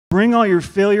Bring all your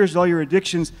failures, all your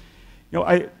addictions.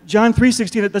 John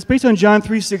 3:16, that's based on John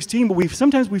 3:16, but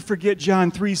sometimes we forget John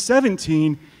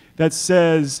 3:17 that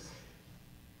says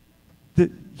that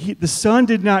the Son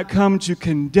did not come to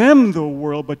condemn the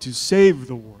world, but to save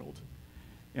the world.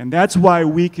 And that's why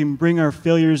we can bring our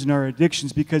failures and our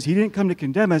addictions, because he didn't come to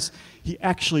condemn us, he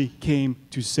actually came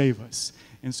to save us.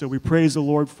 And so we praise the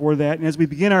Lord for that. And as we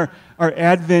begin our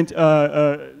Advent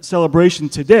celebration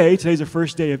today's the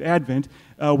first day of Advent,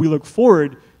 we look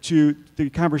forward to the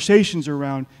conversations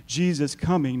around Jesus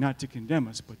coming not to condemn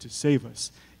us, but to save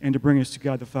us and to bring us to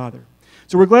God the Father.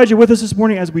 So we're glad you're with us this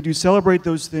morning as we do celebrate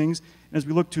those things and as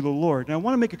we look to the Lord. And I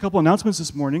want to make a couple announcements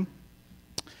this morning.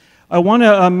 I want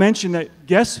to mention that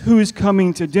Guess Who's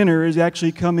Coming to Dinner is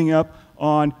actually coming up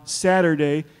on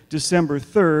Saturday, December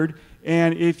 3rd.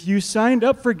 And if you signed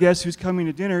up for Guess Who's Coming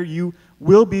to Dinner, you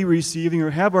will be receiving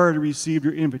or have already received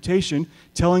your invitation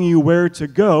telling you where to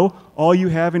go. All you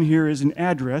have in here is an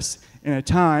address and a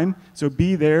time, so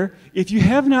be there. If you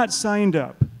have not signed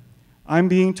up, I'm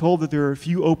being told that there are a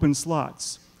few open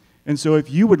slots. And so if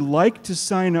you would like to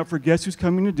sign up for Guess Who's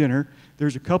Coming to Dinner,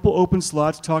 there's a couple open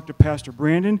slots. Talk to Pastor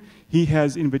Brandon. He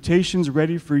has invitations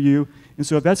ready for you. And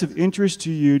so if that's of interest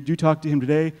to you, do talk to him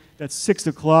today. That's 6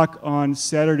 o'clock on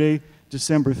Saturday,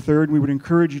 December 3rd. We would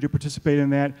encourage you to participate in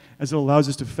that, as it allows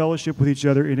us to fellowship with each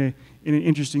other in an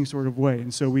interesting sort of way.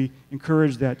 And so we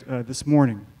encourage that this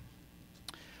morning.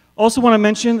 Also want to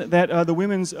mention that the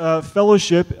Women's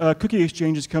Fellowship Cookie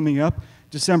Exchange is coming up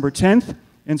December 10th.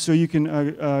 And so you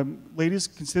can, ladies,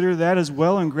 consider that as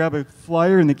well and grab a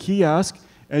flyer in the kiosk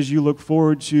as you look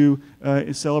forward to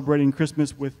celebrating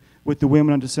Christmas with the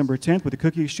women on December 10th with the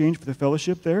cookie exchange for the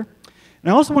fellowship there.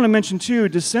 And I also want to mention, too,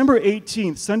 December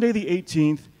 18th, Sunday the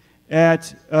 18th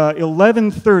at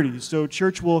 11:30. So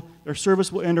our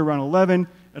service will end around 11.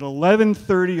 At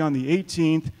 11:30 on the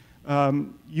 18th,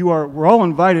 we're all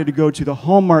invited to go to the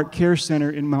Hallmark Care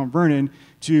Center in Mount Vernon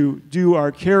to do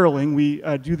our caroling.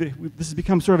 This has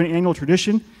become sort of an annual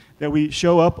tradition that we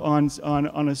show up on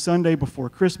a Sunday before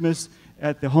Christmas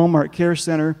at the Hallmark Care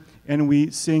Center, and we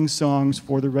sing songs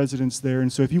for the residents there.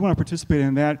 And so if you want to participate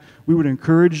in that, we would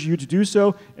encourage you to do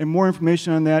so, and more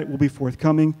information on that will be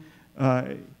forthcoming.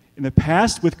 In the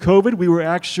past, with COVID, we were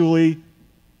actually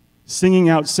singing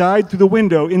outside through the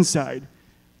window inside.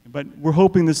 But we're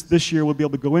hoping this year we'll be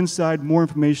able to go inside. More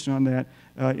information on that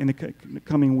in the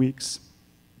coming weeks.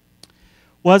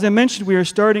 Well, as I mentioned, we are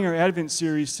starting our Advent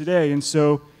series today, and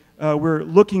so we're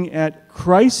looking at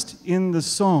Christ in the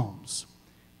Psalms.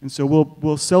 And so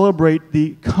we'll celebrate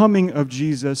the coming of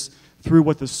Jesus through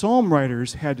what the psalm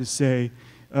writers had to say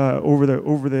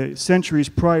over the centuries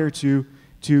prior to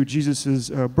Jesus'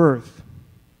 birth.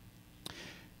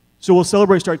 So we'll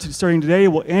celebrate starting today.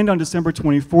 We'll end on December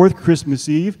 24th, Christmas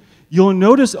Eve. You'll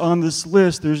notice on this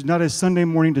list there's not a Sunday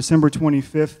morning, December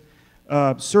 25th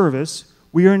service.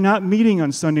 We are not meeting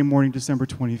on Sunday morning, December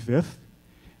 25th.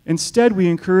 Instead, we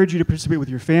encourage you to participate with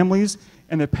your families,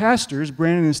 and the pastors,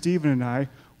 Brandon and Stephen and I,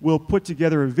 will put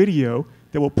together a video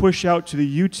that will push out to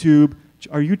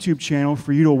our YouTube channel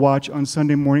for you to watch on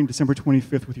Sunday morning, December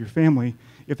 25th with your family,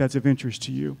 if that's of interest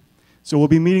to you. So we'll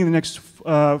be meeting the next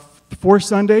 4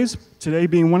 Sundays, today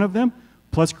being one of them,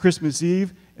 plus Christmas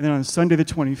Eve, and then on Sunday the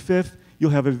 25th,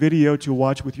 you'll have a video to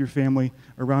watch with your family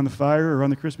around the fire or around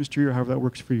the Christmas tree or however that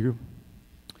works for you.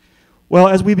 Well,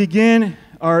 as we begin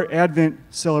our Advent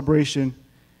celebration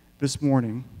this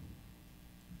morning,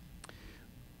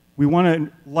 we want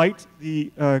to light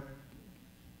the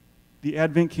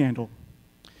Advent candle.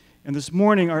 And this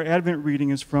morning, our Advent reading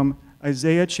is from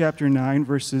Isaiah chapter 9,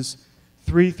 verses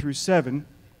 3 through 7,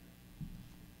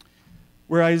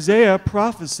 where Isaiah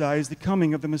prophesies the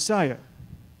coming of the Messiah.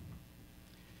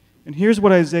 And here's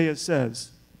what Isaiah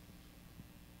says.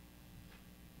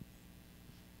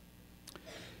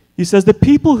 He says, "The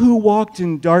people who walked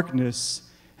in darkness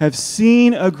have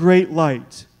seen a great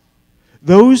light.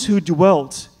 Those who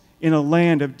dwelt in a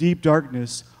land of deep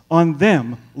darkness, on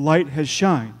them light has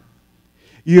shined.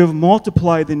 You have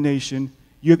multiplied the nation,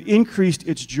 you have increased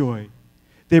its joy.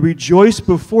 They rejoice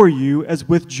before you as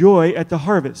with joy at the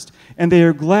harvest, and they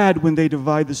are glad when they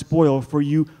divide the spoil for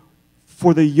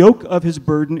the yoke of his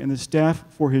burden and the staff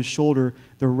for his shoulder,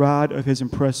 the rod of his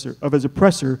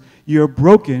oppressor, you are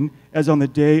broken as on the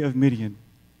day of Midian.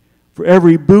 For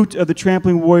every boot of the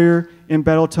trampling warrior in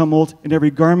battle tumult and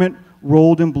every garment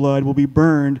rolled in blood will be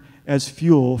burned as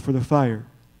fuel for the fire.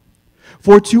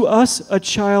 For to us a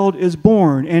child is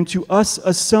born, and to us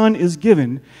a son is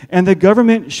given, and the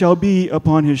government shall be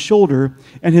upon his shoulder,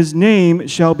 and his name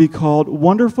shall be called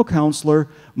Wonderful Counselor,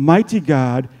 Mighty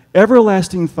God,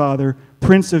 Everlasting Father,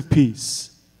 Prince of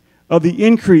Peace. Of the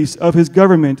increase of his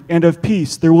government and of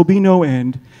peace there will be no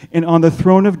end, and on the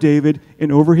throne of David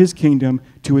and over his kingdom,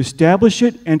 to establish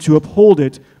it and to uphold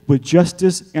it with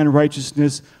justice and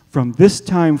righteousness from this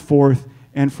time forth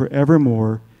and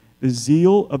forevermore. The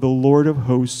zeal of the Lord of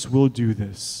hosts will do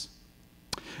this.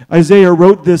 Isaiah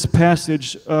wrote this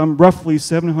passage roughly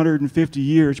 750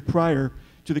 years prior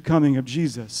to the coming of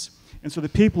Jesus. And so the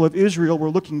people of Israel were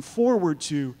looking forward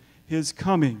to his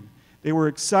coming. They were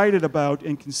excited about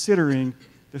and considering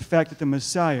the fact that the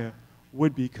Messiah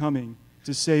would be coming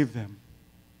to save them.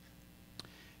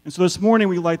 And so this morning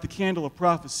we light the candle of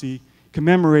prophecy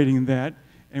commemorating that,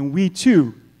 and we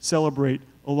too celebrate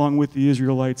along with the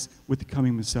Israelites with the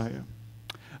coming Messiah.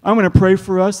 I'm going to pray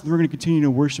for us, and we're going to continue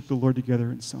to worship the Lord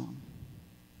together in song.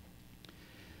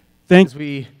 As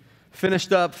we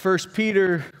finished up 1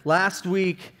 Peter last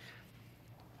week,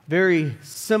 very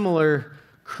similar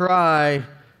cry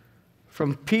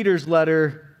from Peter's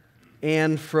letter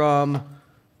and from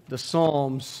the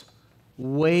Psalms,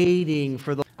 waiting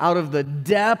for out of the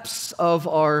depths of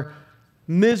our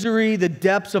misery, the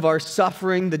depths of our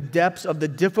suffering, the depths of the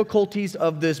difficulties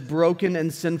of this broken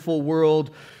and sinful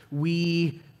world,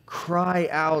 we cry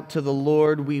out to the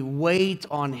Lord. We wait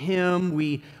on him.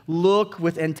 We look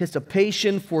with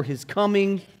anticipation for his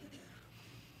coming.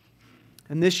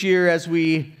 And this year, as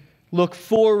we look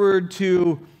forward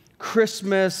to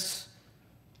Christmas,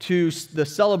 to the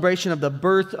celebration of the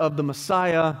birth of the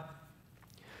Messiah,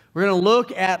 we're going to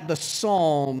look at the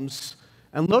Psalms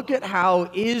and look at how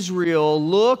Israel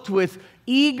looked with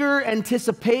eager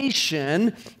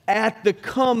anticipation at the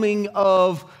coming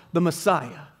of the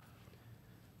Messiah.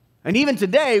 And even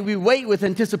today, we wait with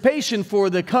anticipation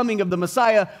for the coming of the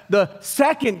Messiah, the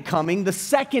second coming, the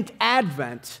second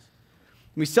advent.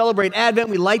 We celebrate Advent,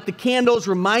 we light the candles,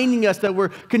 reminding us that we're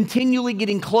continually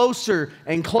getting closer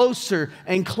and closer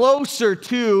and closer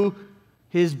to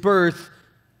his birth.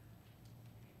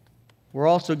 We're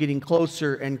also getting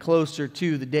closer and closer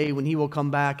to the day when he will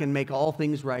come back and make all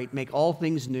things right, make all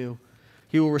things new.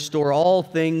 He will restore all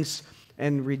things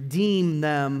and redeem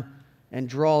them and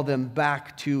draw them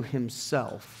back to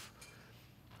himself.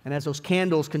 And as those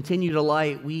candles continue to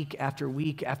light week after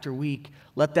week after week,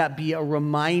 let that be a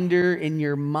reminder in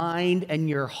your mind and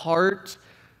your heart.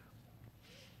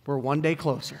 We're one day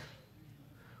closer.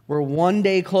 We're one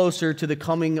day closer to the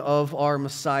coming of our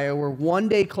Messiah. We're one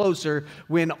day closer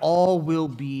when all will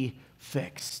be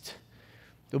fixed.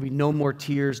 There'll be no more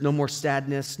tears, no more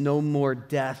sadness, no more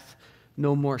death,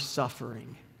 no more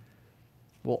suffering.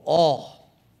 We'll all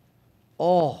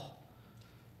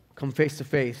come face to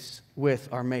face with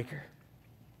our Maker.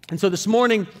 And so this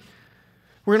morning,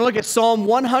 we're going to look at Psalm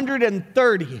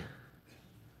 130. If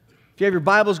you have your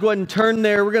Bibles, go ahead and turn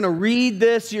there. We're going to read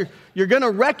this. You're going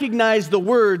to recognize the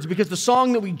words because the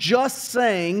song that we just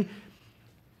sang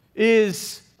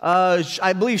is,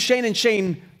 I believe Shane and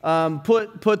Shane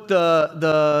put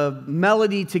the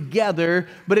melody together,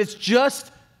 but it's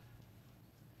just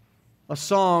a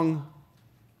song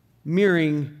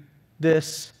mirroring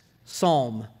this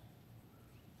psalm.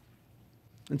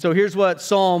 And so here's what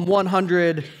Psalm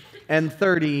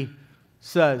 130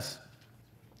 says.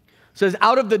 It says,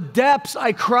 "Out of the depths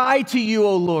I cry to you,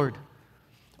 O Lord.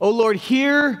 O Lord,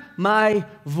 hear my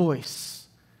voice.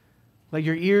 Let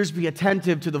your ears be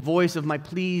attentive to the voice of my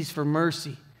pleas for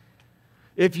mercy.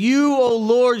 If you, O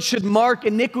Lord, should mark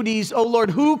iniquities, O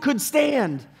Lord, who could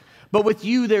stand? But with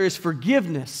you there is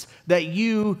forgiveness, that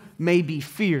you may be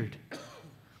feared.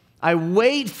 I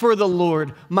wait for the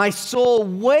Lord. My soul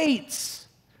waits,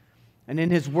 and in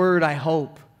his word I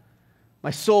hope.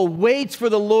 My soul waits for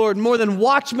the Lord more than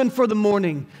watchmen for the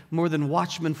morning, more than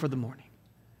watchmen for the morning.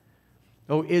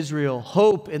 O Israel,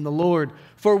 hope in the Lord.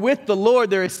 For with the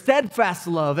Lord there is steadfast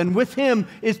love, and with him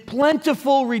is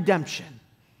plentiful redemption.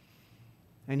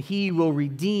 And he will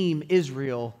redeem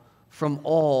Israel from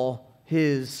all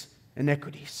his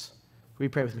iniquities." Will you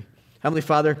pray with me? Heavenly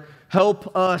Father,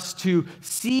 help us to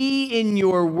see in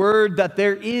your word that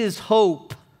there is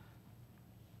hope.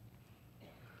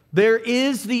 There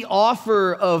is the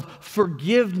offer of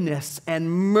forgiveness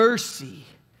and mercy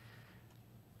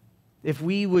if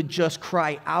we would just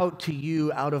cry out to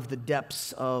you out of the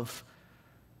depths of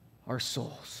our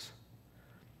souls.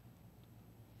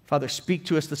 Father, speak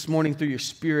to us this morning through your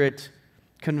Spirit.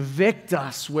 Convict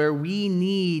us where we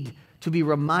need to be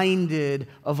reminded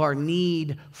of our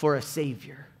need for a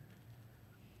Savior.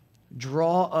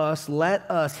 Draw us,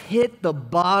 let us hit the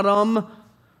bottom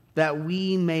that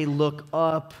we may look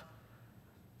up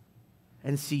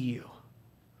and see you.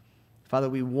 Father,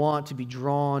 we want to be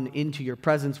drawn into your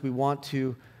presence. We want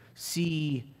to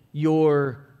see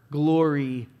your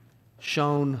glory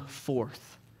shown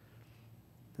forth.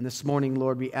 And this morning,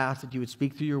 Lord, we ask that you would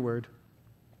speak through your word.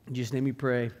 In Jesus' name we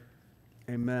pray.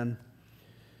 Amen.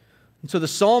 And so the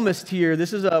psalmist here,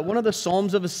 this is one of the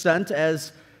Psalms of Ascent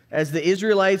as the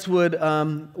Israelites would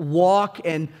walk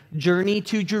and journey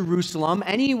to Jerusalem.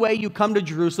 Any way you come to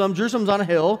Jerusalem, Jerusalem's on a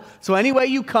hill, so any way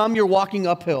you come, you're walking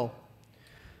uphill.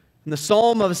 And the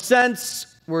Psalm of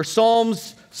Ascents were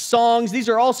psalms, songs. These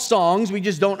are all songs. We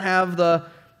just don't have the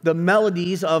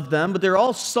melodies of them, but they're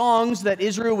all songs that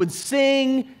Israel would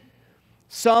sing,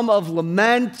 some of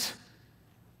lament,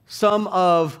 some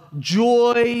of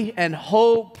joy and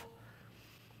hope.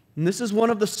 And this is one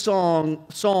of the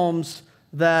psalms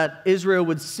that Israel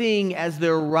would sing as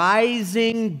they're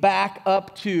rising back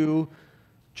up to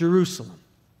Jerusalem.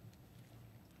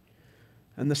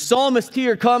 And the psalmist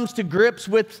here comes to grips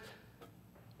with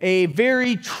a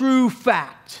very true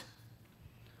fact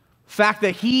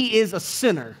that he is a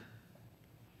sinner.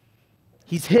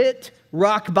 He's hit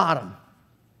rock bottom.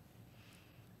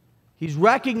 He's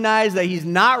recognized that he's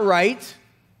not right,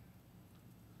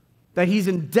 that he's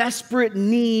in desperate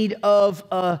need of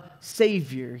a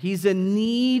Savior. He's in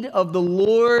need of the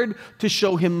Lord to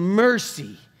show him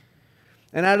mercy.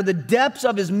 And out of the depths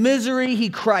of his misery, he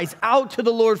cries out to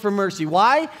the Lord for mercy.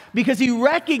 Why? Because he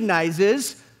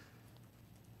recognizes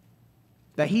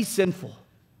that he's sinful.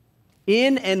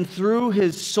 In and through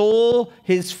his soul,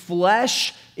 his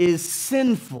flesh is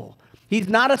sinful. He's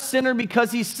not a sinner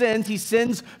because he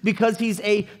sins because he's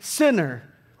a sinner.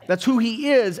 That's who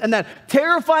he is. And that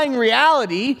terrifying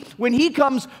reality, when he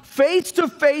comes face to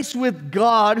face with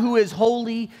God, who is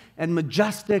holy and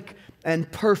majestic and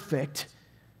perfect,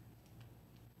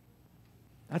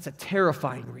 that's a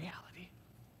terrifying reality.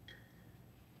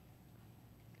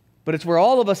 But it's where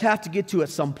all of us have to get to at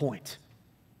some point.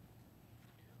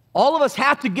 All of us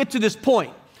have to get to this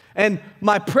point. And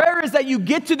my prayer is that you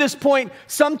get to this point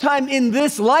sometime in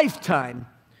this lifetime.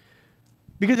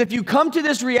 Because if you come to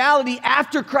this reality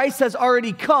after Christ has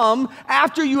already come,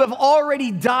 after you have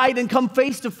already died and come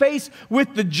face to face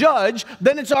with the judge,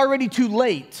 then it's already too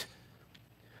late.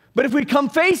 But if we come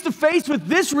face to face with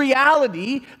this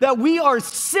reality that we are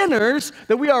sinners,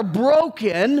 that we are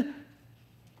broken,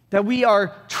 that we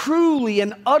are truly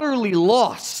and utterly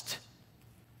lost,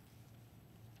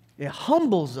 it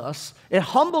humbles us. It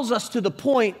humbles us to the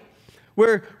point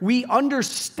where we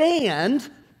understand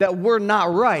that we're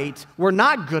not right, we're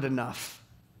not good enough.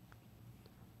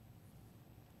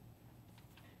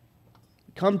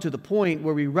 Come to the point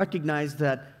where we recognize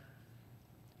that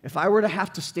if I were to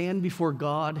have to stand before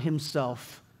God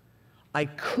himself, I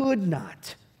could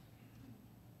not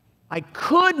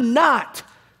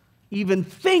even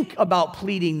think about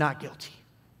pleading not guilty.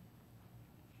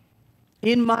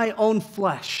 In my own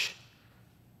flesh,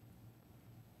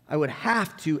 I would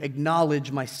have to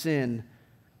acknowledge my sin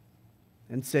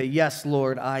and say, yes,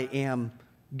 Lord, I am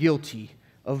guilty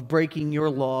of breaking your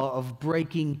law, of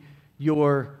breaking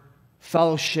your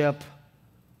fellowship,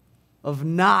 of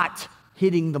not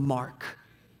hitting the mark.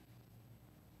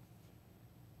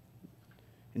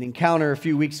 An encounter a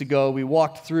few weeks ago, we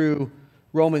walked through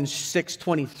Romans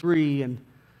 6:23 and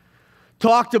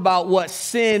talked about what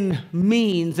sin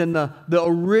means and the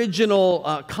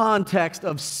original context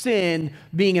of sin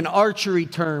being an archery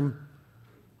term,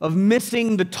 of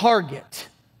missing the target.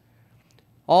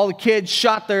 All the kids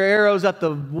shot their arrows at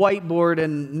the whiteboard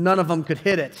and none of them could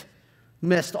hit it.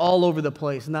 Missed all over the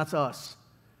place, and that's us.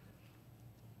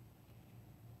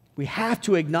 We have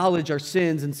to acknowledge our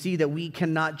sins and see that we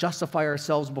cannot justify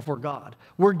ourselves before God.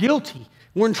 We're guilty.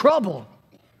 We're in trouble.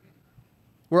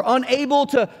 We're unable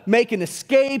to make an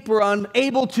escape. We're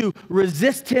unable to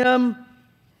resist him.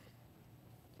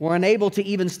 We're unable to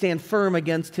even stand firm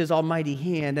against his almighty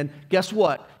hand. And guess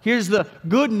what? Here's the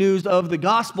good news of the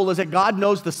gospel is that God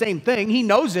knows the same thing. He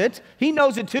knows it. He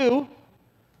knows it too.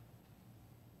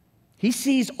 He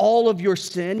sees all of your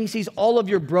sin. He sees all of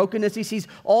your brokenness. He sees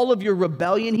all of your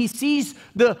rebellion. He sees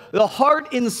the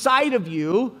heart inside of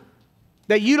you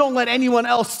that you don't let anyone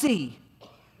else see.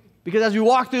 Because as we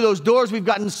walk through those doors, we've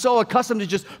gotten so accustomed to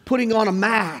just putting on a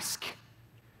mask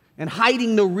and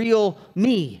hiding the real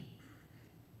me.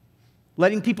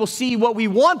 Letting people see what we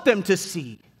want them to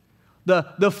see. The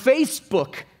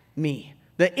Facebook me.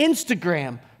 The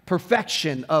Instagram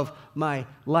perfection of my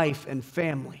life and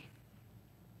family.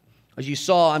 As you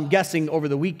saw, I'm guessing over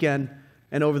the weekend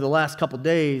and over the last couple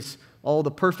days, all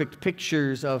the perfect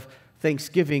pictures of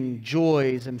Thanksgiving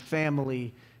joys and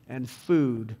family and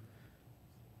food.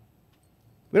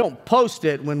 We don't post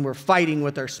it when we're fighting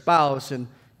with our spouse and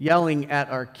yelling at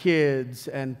our kids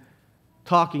and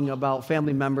talking about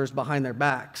family members behind their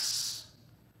backs.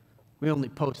 We only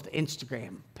post the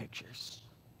Instagram pictures.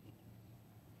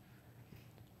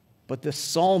 But the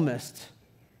psalmist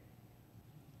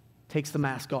takes the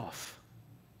mask off.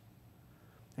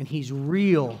 And he's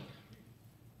real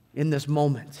in this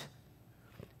moment.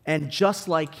 And just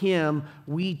like him,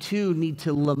 we too need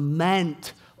to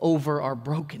lament over our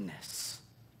brokenness.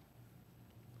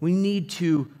 We need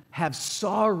to have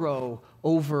sorrow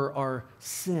over our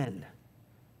sin.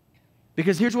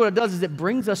 Because here's what it does, is it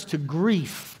brings us to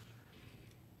grief.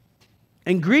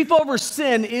 And grief over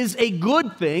sin is a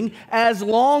good thing as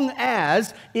long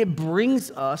as it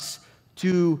brings us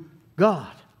to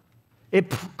God. It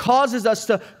causes us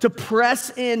to press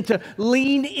in, to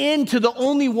lean into the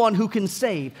only one who can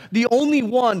save, the only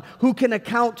one who can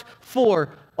account for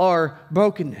our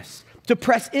brokenness, to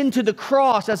press into the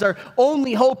cross as our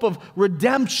only hope of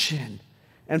redemption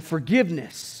and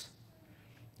forgiveness.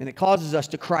 And it causes us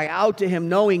to cry out to him,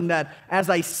 knowing that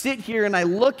as I sit here and I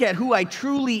look at who I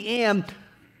truly am,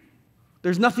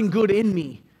 there's nothing good in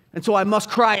me. And so I must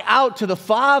cry out to the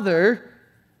Father,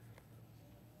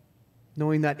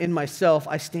 knowing that in myself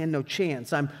I stand no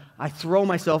chance. I throw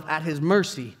myself at his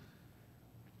mercy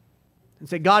and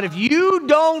say, God, if you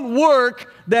don't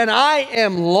work, then I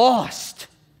am lost,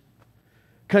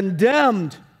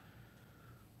 condemned.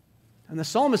 And the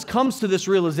psalmist comes to this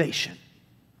realization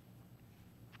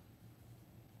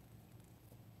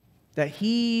that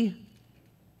he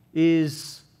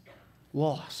is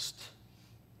lost.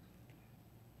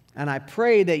 And I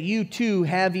pray that you too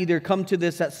have either come to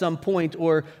this at some point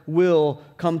or will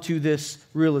come to this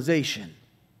realization.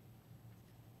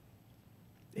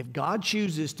 If God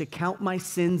chooses to count my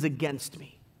sins against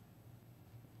me,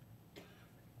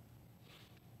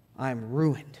 I am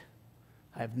ruined.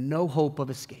 I have no hope of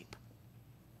escape.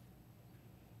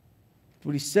 That's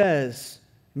what he says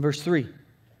in verse 3.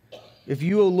 If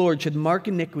you, O Lord, should mark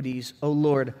iniquities, O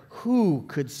Lord, who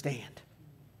could stand?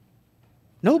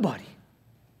 Nobody.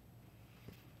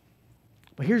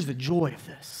 But here's the joy of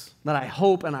this, that I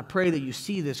hope and I pray that you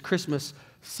see this Christmas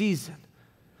season,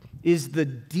 is the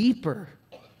deeper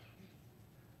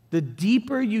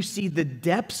you see the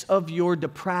depths of your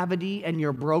depravity and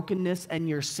your brokenness and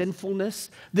your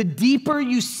sinfulness, the deeper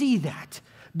you see that,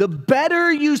 the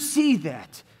better you see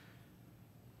that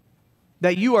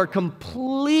you are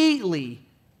completely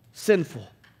sinful,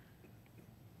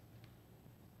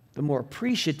 the more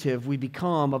appreciative we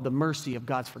become of the mercy of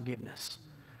God's forgiveness.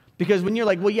 Because when you're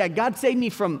like, well, yeah, God saved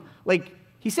me from,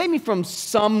 he saved me from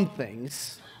some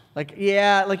things. I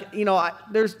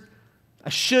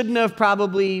shouldn't have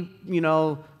probably,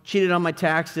 cheated on my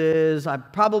taxes. I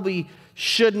probably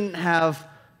shouldn't have,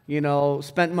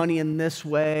 spent money in this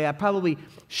way. I probably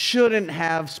shouldn't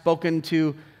have spoken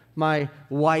to my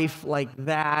wife like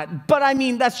that. But I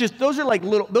mean, those are like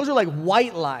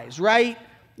white lies, right?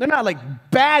 They're not like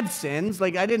bad sins.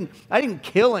 Like I didn't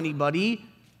kill anybody.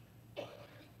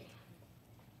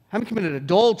 I haven't committed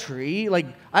adultery. Like,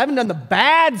 I haven't done the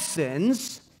bad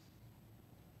sins.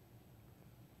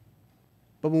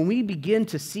 But when we begin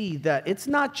to see that it's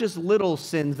not just little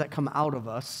sins that come out of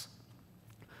us,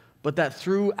 but that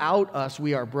throughout us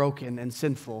we are broken and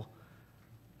sinful,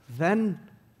 then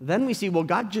we see, well,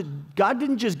 God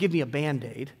didn't just give me a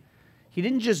Band-Aid. He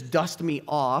didn't just dust me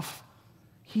off.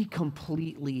 He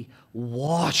completely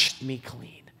washed me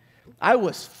clean. I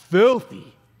was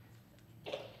filthy.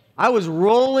 I was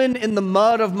rolling in the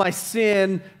mud of my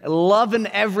sin, loving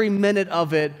every minute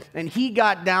of it, and he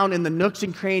got down in the nooks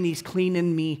and crannies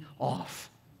cleaning me off.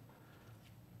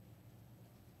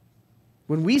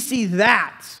 When we see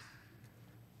that,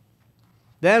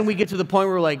 then we get to the point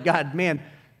where we're like, God, man,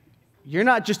 you're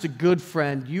not just a good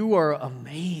friend, you are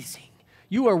amazing.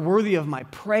 You are worthy of my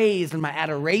praise and my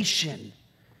adoration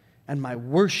and my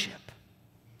worship.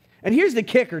 And here's the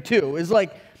kicker too, is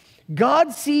like,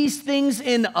 God sees things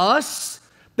in us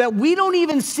that we don't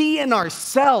even see in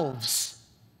ourselves.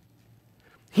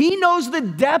 He knows the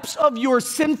depths of your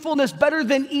sinfulness better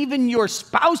than even your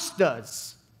spouse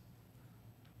does.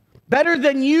 Better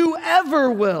than you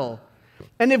ever will.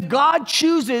 And if God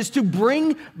chooses to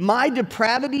bring my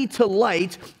depravity to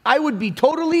light, I would be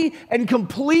totally and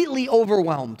completely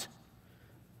overwhelmed.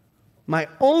 My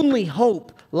only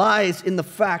hope lies in the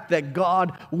fact that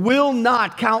God will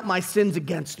not count my sins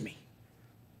against me.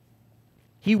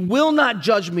 He will not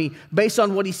judge me based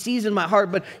on what he sees in my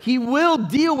heart, but he will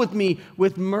deal with me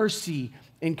with mercy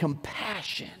and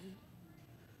compassion.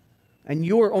 And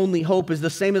your only hope is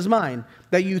the same as mine,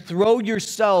 that you throw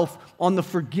yourself on the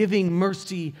forgiving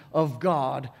mercy of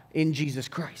God in Jesus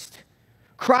Christ.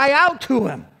 Cry out to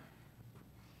him.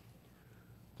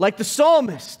 Like the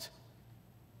psalmist,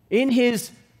 in his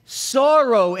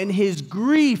sorrow and his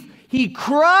grief, he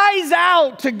cries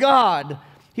out to God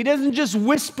He doesn't just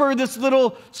whisper this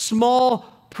little small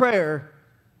prayer.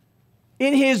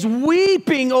 In his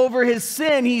weeping over his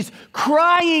sin, he's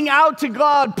crying out to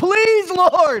God, please,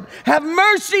 Lord, have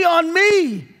mercy on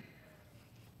me.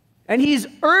 And he's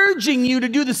urging you to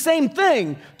do the same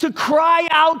thing, to cry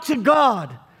out to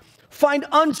God. Find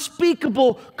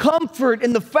unspeakable comfort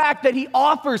in the fact that he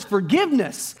offers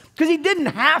forgiveness, because he didn't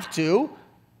have to.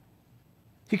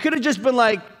 He could have just been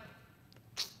like,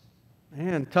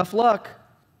 man, tough luck.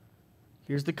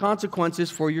 Here's the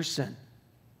consequences for your sin.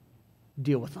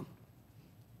 Deal with them.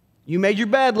 You made your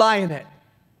bed, lie in it.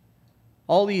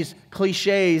 All these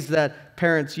cliches that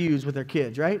parents use with their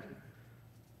kids, right?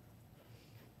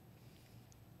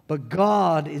 But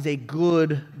God is a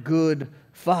good, good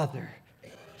Father.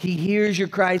 He hears your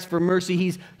cries for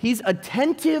mercy. He's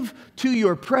attentive to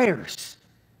your prayers.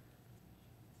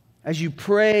 As you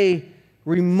pray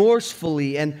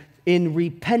remorsefully and in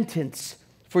repentance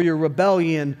for your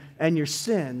rebellion and your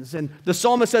sins. And the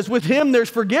psalmist says, with him there's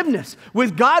forgiveness.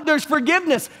 With God there's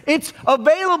forgiveness. It's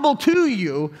available to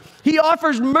you. He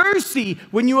offers mercy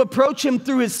when you approach him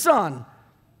through his Son.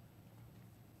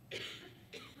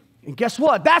 And guess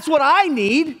what? That's what I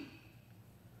need.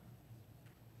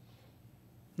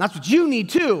 That's what you need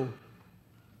too.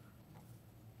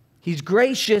 He's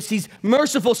gracious, he's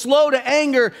merciful, slow to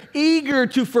anger, eager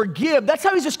to forgive. That's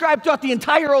how he's described throughout the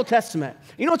entire Old Testament.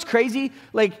 You know what's crazy?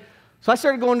 So I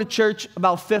started going to church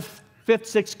about fifth,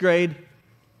 sixth grade.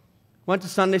 Went to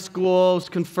Sunday school, was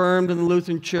confirmed in the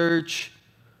Lutheran church,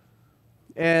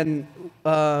 and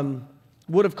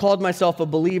would have called myself a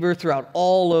believer throughout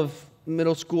all of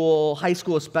middle school, high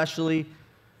school especially.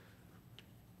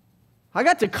 I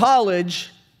got to college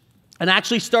and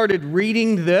actually started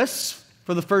reading this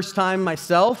for the first time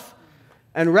myself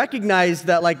and recognized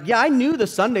that, I knew the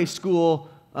Sunday school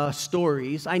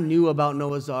stories. I knew about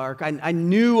Noah's Ark. I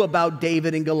knew about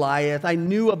David and Goliath. I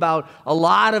knew about a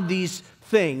lot of these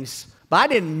things, but I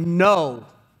didn't know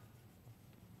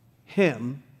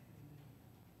him.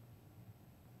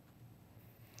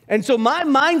 And so my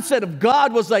mindset of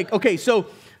God was okay, so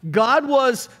God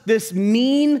was this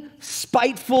mean,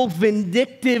 spiteful,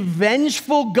 vindictive,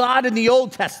 vengeful God in the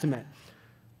Old Testament.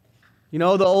 You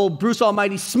know, the old Bruce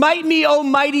Almighty, smite me, O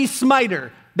mighty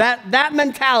smiter. That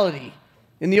mentality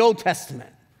in the Old Testament.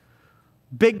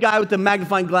 Big guy with the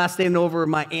magnifying glass standing over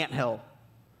my anthill.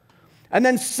 And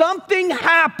then something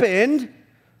happened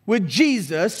with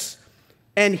Jesus,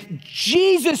 and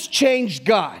Jesus changed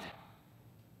God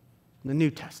in the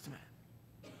New Testament.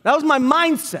 That was my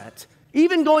mindset,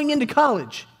 even going into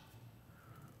college.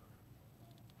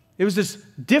 It was this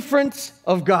difference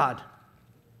of God.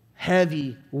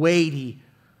 Heavy, weighty,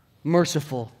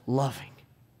 merciful, loving.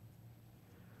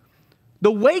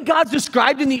 The way God's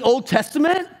described in the Old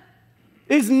Testament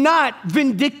is not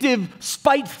vindictive,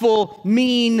 spiteful,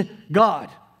 mean God.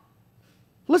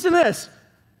 Listen to this.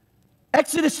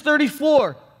 Exodus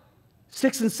 34,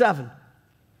 6 and 7.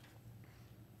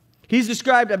 He's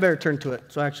described, I better turn to it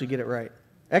so I actually get it right.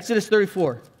 Exodus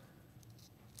 34. It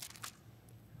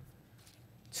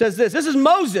says this. This is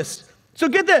Moses. So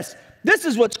get this. This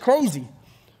is what's crazy.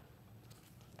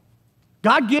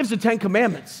 God gives the Ten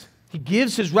Commandments. He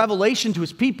gives his revelation to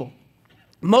his people.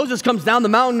 Moses comes down the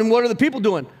mountain, and what are the people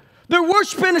doing? They're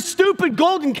worshiping a stupid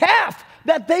golden calf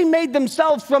that they made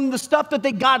themselves from the stuff that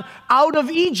they got out of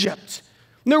Egypt.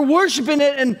 And they're worshiping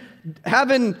it and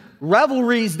having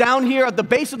revelries down here at the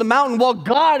base of the mountain while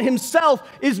God himself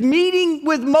is meeting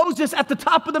with Moses at the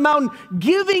top of the mountain,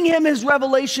 giving him his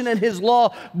revelation and his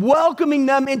law, welcoming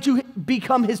them into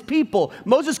become his people.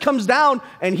 Moses comes down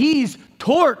and he's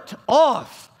torqued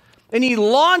off and he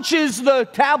launches the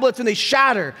tablets and they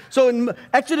shatter. So in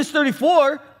Exodus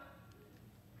 34,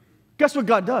 guess what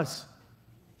God does?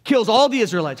 Kills all the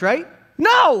Israelites, right?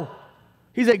 No!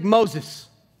 He's like, Moses,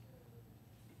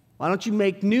 why don't you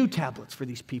make new tablets for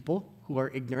these people who are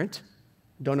ignorant,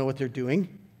 don't know what they're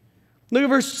doing? Look at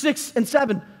verse 6 and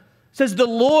 7. It says, the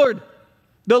Lord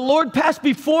passed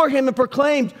before him and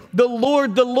proclaimed, the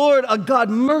Lord, a God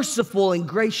merciful and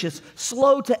gracious,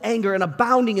 slow to anger and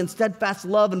abounding in steadfast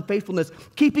love and faithfulness,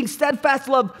 keeping steadfast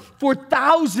love for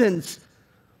thousands,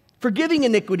 forgiving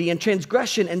iniquity and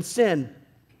transgression and sin,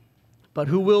 but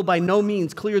who will by no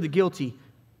means clear the guilty.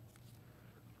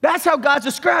 That's how God's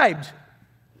described.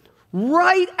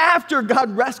 Right after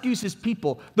God rescues his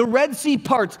people, the Red Sea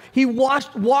parts, he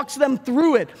walks them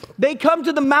through it. They come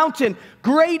to the mountain,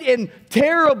 great and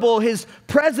terrible. His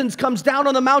presence comes down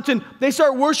on the mountain. They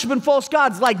start worshiping false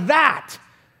gods like that.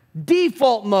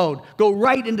 Default mode, go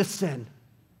right into sin.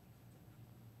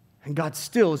 And God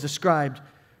still is described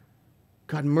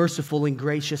God merciful and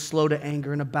gracious, slow to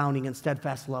anger, and abounding in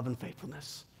steadfast love and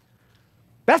faithfulness.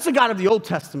 That's the God of the Old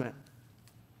Testament.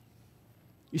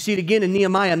 You see it again in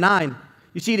Nehemiah 9.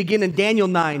 You see it again in Daniel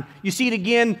 9. You see it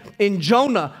again in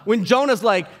Jonah. When Jonah's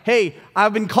like, hey,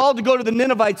 I've been called to go to the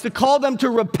Ninevites, to call them to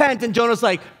repent. And Jonah's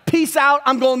like, peace out,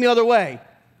 I'm going the other way.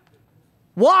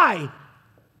 Why?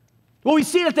 Well, we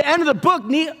see it at the end of the book.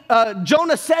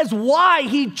 Jonah says why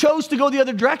he chose to go the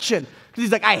other direction. Because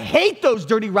he's like, I hate those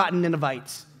dirty, rotten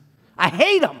Ninevites. I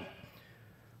hate them.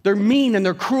 They're mean and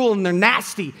they're cruel and they're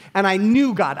nasty. And I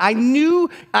knew God. I knew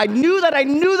that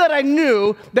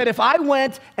if I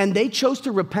went and they chose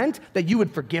to repent, that you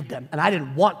would forgive them. And I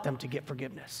didn't want them to get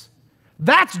forgiveness.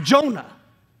 That's Jonah.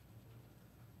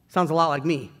 Sounds a lot like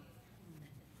me.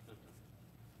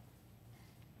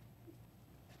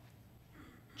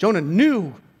 Jonah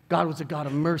knew God was a God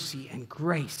of mercy and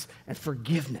grace and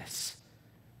forgiveness.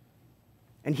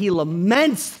 And he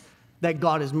laments that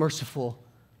God is merciful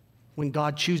when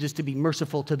God chooses to be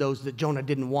merciful to those that Jonah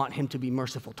didn't want him to be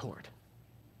merciful toward.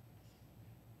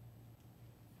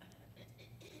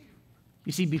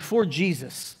 You see, before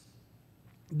Jesus,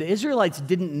 the Israelites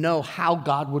didn't know how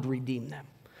God would redeem them.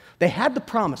 They had the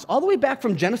promise, all the way back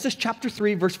from Genesis chapter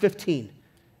 3, verse 15.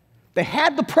 They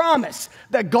had the promise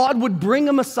that God would bring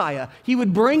a Messiah. He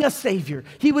would bring a Savior.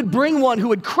 He would bring one who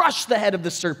would crush the head of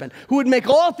the serpent, who would make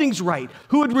all things right,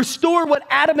 who would restore what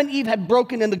Adam and Eve had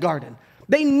broken in the garden.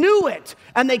 They knew it,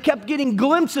 and they kept getting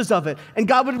glimpses of it. And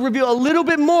God would reveal a little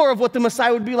bit more of what the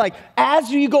Messiah would be like as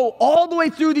you go all the way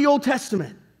through the Old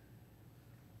Testament.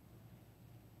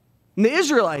 And the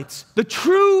Israelites, the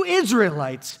true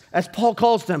Israelites, as Paul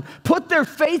calls them, put their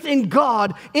faith in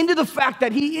God into the fact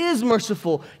that He is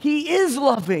merciful, He is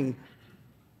loving.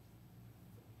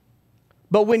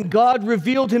 But when God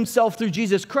revealed Himself through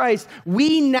Jesus Christ,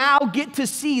 we now get to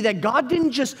see that God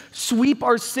didn't just sweep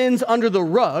our sins under the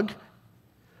rug,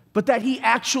 but that He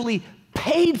actually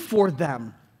paid for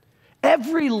them.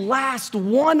 Every last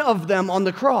one of them on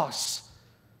the cross.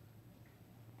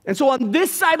 And so on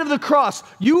this side of the cross,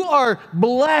 you are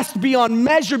blessed beyond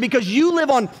measure because you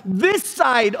live on this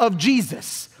side of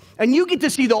Jesus. And you get to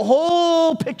see the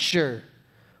whole picture,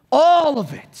 all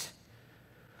of it.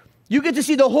 You get to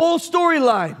see the whole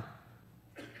storyline.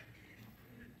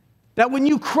 That when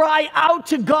you cry out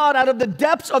to God out of the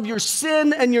depths of your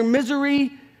sin and your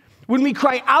misery, when we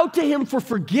cry out to Him for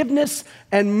forgiveness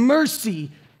and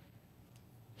mercy,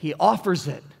 He offers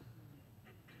it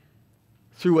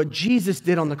through what Jesus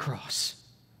did on the cross.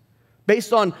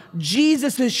 Based on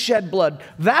Jesus' shed blood.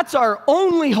 That's our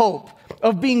only hope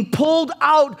of being pulled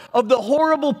out of the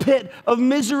horrible pit of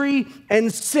misery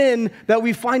and sin that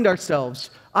we find ourselves.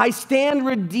 I stand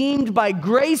redeemed by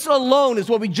grace alone is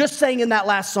what we just sang in that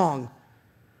last song.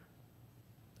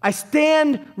 I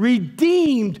stand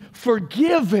redeemed,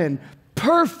 forgiven,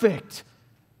 perfect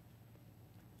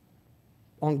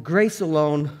on grace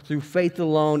alone, through faith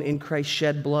alone, in Christ's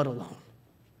shed blood alone.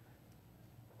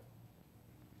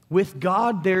 With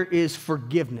God, there is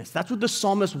forgiveness. That's what the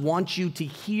psalmist wants you to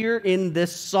hear in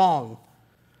this song.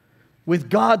 With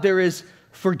God, there is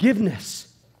forgiveness.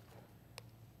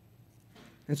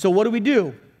 And so what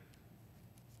do?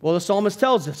 Well, the psalmist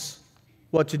tells us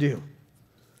what to do.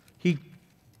 He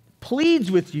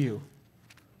pleads with you.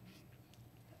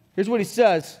 Here's what he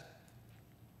says.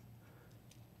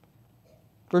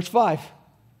 Verse 5.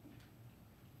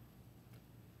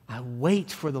 I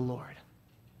wait for the Lord.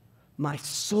 My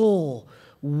soul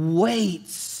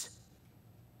waits.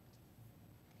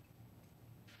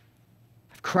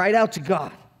 I've cried out to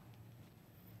God.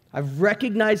 I've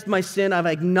recognized my sin. I've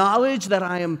acknowledged that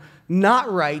I am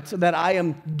not right, that I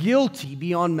am guilty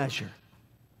beyond measure.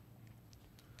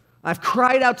 I've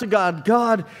cried out to God,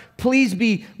 God, please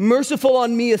be merciful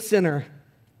on me, a sinner.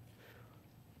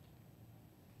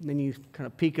 And then you kind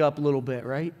of peek up a little bit,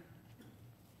 right?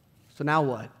 So now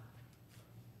what?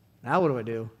 Now what do I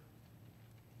do?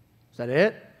 Is that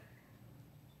it?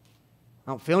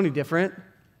 I don't feel any different.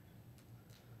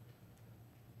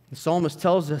 The psalmist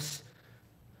tells us,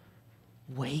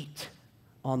 wait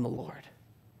on the Lord.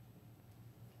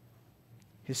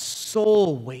 His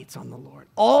soul waits on the Lord.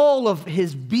 All of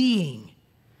his being,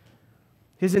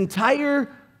 his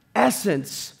entire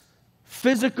essence,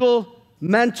 physical,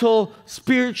 mental,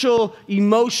 spiritual,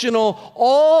 emotional,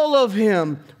 all of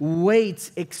him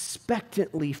waits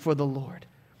expectantly for the Lord.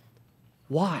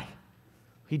 Why?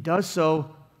 He does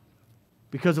so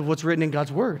because of what's written in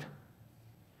God's word.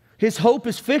 His hope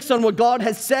is fixed on what God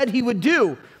has said he would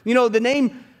do. You know, the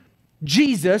name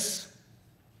Jesus,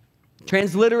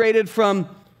 transliterated from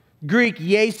Greek,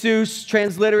 Jesus,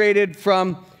 transliterated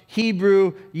from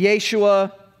Hebrew,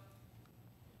 Yeshua.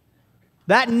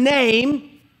 That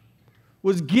name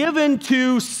was given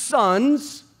to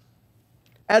sons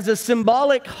as a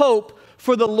symbolic hope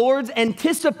for the Lord's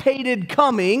anticipated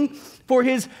coming, for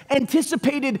his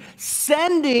anticipated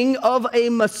sending of a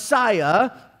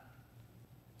Messiah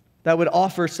that would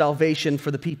offer salvation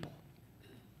for the people.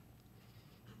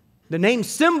 The name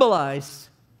symbolized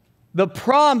the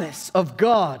promise of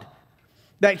God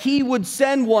that he would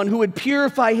send one who would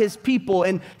purify his people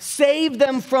and save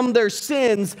them from their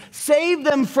sins, save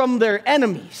them from their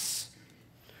enemies.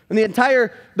 And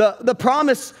the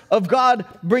promise of God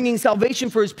bringing salvation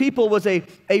for his people was a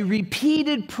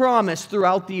repeated promise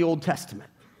throughout the Old Testament.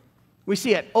 We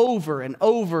see it over and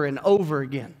over and over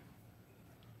again.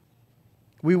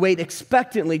 We wait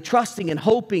expectantly, trusting and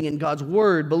hoping in God's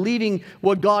word, believing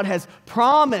what God has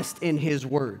promised in his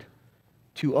word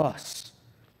to us.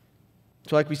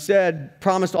 So like we said,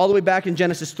 promised all the way back in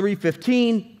Genesis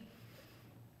 3:15,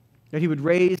 that he would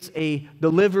raise a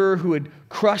deliverer who would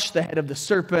crush the head of the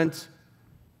serpent,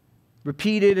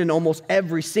 repeated in almost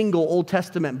every single Old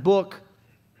Testament book.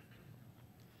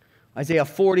 Isaiah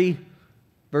 40,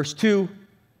 verse 2,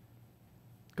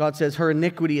 God says, her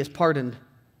iniquity is pardoned.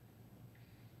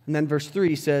 And then verse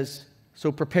 3 says,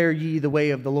 so prepare ye the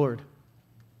way of the Lord,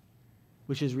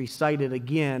 which is recited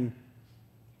again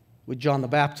with John the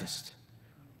Baptist.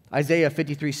 Isaiah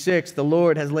 53:6, the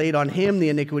Lord has laid on him the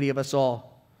iniquity of us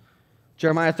all.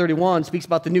 Jeremiah 31 speaks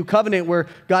about the new covenant where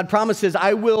God promises,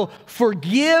 I will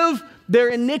forgive their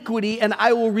iniquity and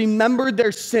I will remember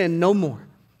their sin no more.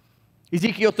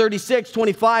 Ezekiel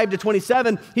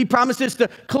 36:25-27, he promises to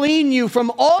clean you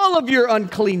from all of your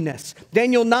uncleanness.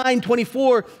 Daniel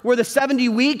 9:24, where the 70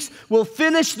 weeks will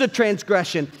finish the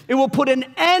transgression. It will put an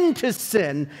end to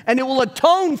sin and it will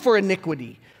atone for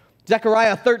iniquity.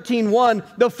 Zechariah 13:1,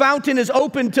 the fountain is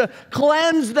open to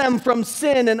cleanse them from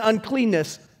sin and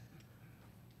uncleanness.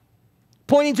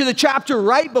 Pointing to the chapter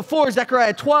right before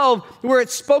Zechariah 12, where it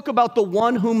spoke about the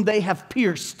one whom they have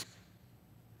pierced.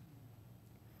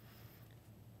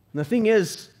 And the thing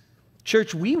is,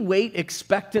 church, we wait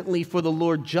expectantly for the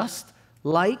Lord just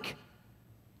like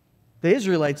the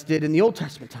Israelites did in the Old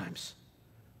Testament times.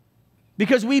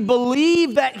 Because we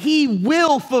believe that he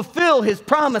will fulfill his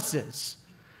promises.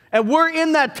 And we're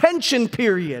in that tension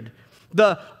period.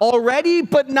 The already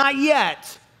but not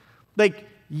yet. Like,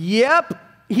 yep,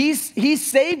 He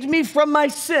saved me from my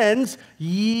sins.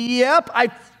 Yep,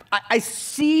 I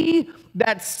see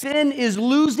that sin is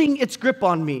losing its grip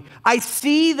on me. I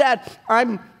see that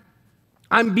I'm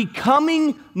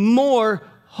becoming more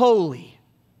holy.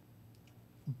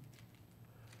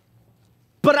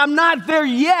 But I'm not there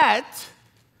yet.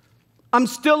 I'm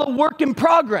still a work in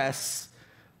progress.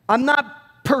 I'm not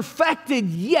perfected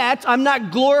yet. I'm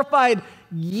not glorified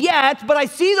yet, but I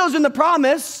see those in the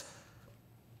promise.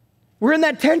 We're in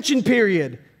that tension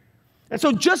period. And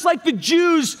so just like the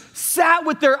Jews sat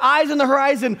with their eyes on the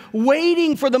horizon,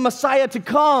 waiting for the Messiah to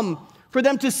come, for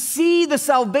them to see the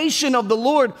salvation of the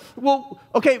Lord. Well,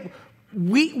 okay,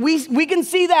 we can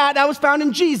see that. That was found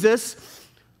in Jesus.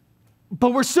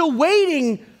 But we're still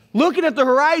waiting, looking at the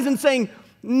horizon, saying,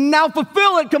 now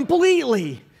fulfill it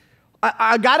completely.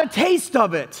 I got a taste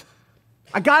of it.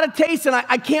 I got a taste and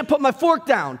I can't put my fork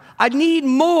down. I need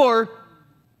more.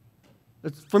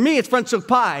 For me, it's French silk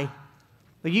pie.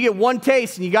 Like you get one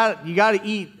taste and you got to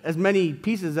eat as many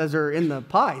pieces as are in the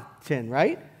pie tin,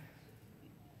 right?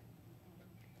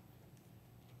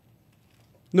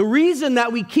 The reason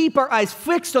that we keep our eyes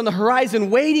fixed on the horizon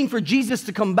waiting for Jesus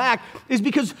to come back is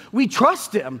because we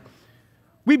trust him.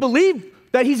 We believe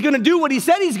that he's going to do what he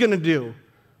said he's going to do.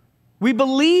 We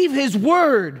believe his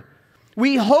word.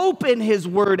 We hope in his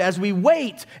word as we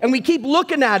wait and we keep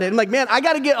looking at it and like, man, I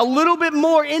got to get a little bit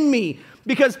more in me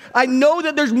because I know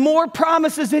that there's more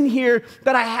promises in here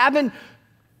that I haven't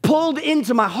pulled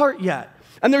into my heart yet.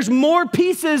 And there's more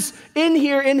pieces in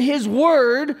here in his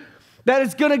word that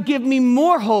is going to give me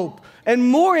more hope and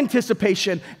more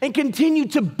anticipation and continue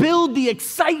to build the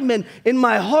excitement in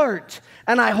my heart.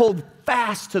 And I hold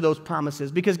fast to those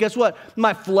promises because guess what?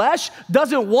 My flesh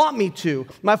doesn't want me to.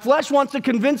 My flesh wants to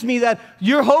convince me that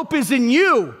your hope is in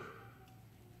you.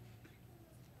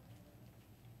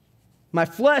 My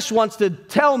flesh wants to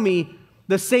tell me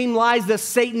the same lies that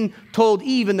Satan told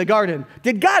Eve in the garden.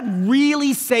 Did God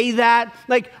really say that?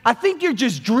 Like, I think you're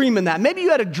just dreaming that. Maybe you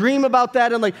had a dream about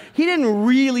that and like, he didn't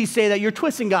really say that. You're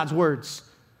twisting God's words.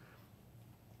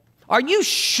 Are you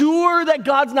sure that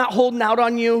God's not holding out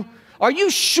on you? Are you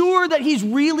sure that he's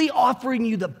really offering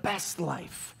you the best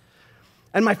life?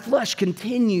 And my flesh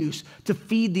continues to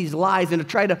feed these lies and to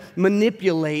try to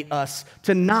manipulate us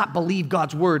to not believe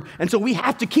God's word. And so we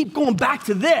have to keep going back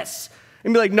to this.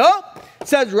 And be like, nope, it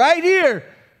says right here,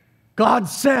 God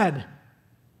said,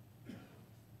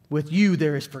 with you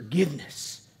there is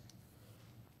forgiveness.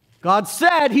 God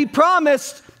said, he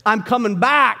promised, I'm coming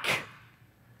back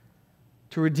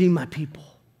to redeem my people.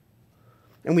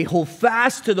 And we hold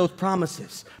fast to those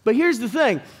promises. But here's the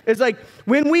thing. It's like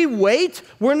when we wait,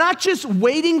 we're not just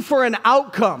waiting for an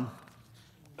outcome.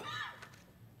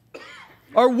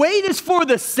 Our wait is for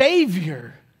the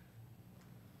Savior.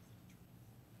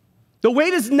 The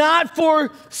wait is not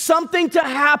for something to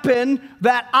happen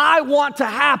that I want to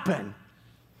happen.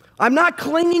 I'm not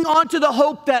clinging on to the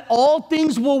hope that all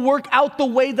things will work out the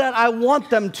way that I want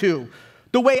them to,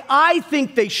 the way I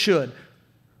think they should,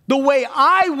 the way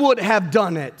I would have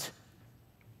done it.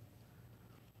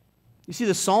 You see,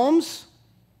 the Psalms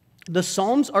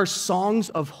are songs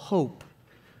of hope.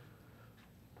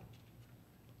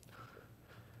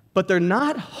 But they're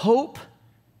not hope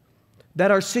that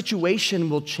our situation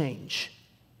will change.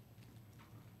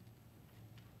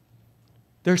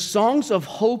 They're songs of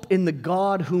hope in the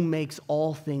God who makes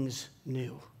all things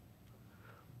new.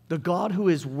 The God who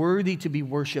is worthy to be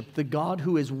worshiped, the God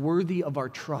who is worthy of our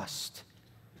trust.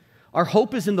 Our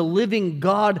hope is in the living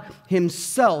God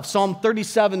himself. Psalm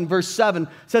 37, verse 7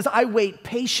 says, I wait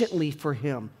patiently for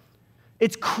him.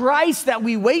 It's Christ that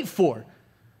we wait for.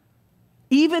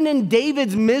 Even in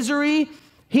David's misery,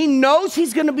 he knows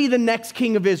he's going to be the next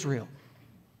king of Israel.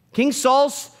 King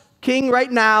Saul's king right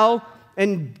now,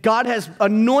 and God has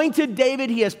anointed David.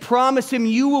 He has promised him,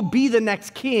 you will be the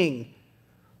next king.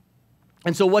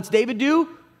 And so what's David do?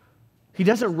 He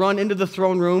doesn't run into the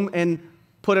throne room and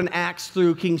put an axe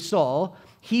through King Saul.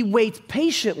 He waits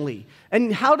patiently.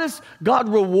 And how does God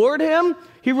reward him?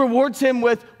 He rewards him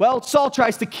with, well, Saul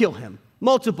tries to kill him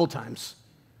multiple times.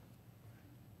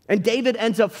 And David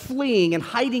ends up fleeing and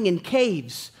hiding in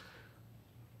caves.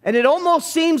 And it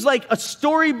almost seems like a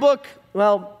storybook,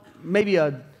 well, maybe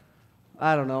a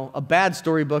bad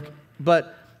storybook,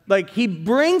 but like he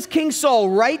brings King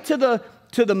Saul right to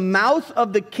the mouth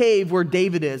of the cave where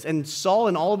David is, and Saul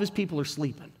and all of his people are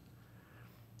sleeping.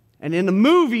 And in the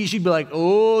movies, you'd be like,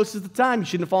 oh, this is the time. You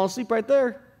shouldn't have fallen asleep right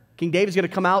there. King David's going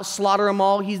to come out, slaughter them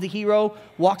all. He's the hero,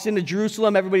 walks into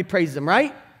Jerusalem. Everybody praises him,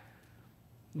 right?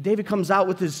 David comes out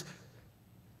with his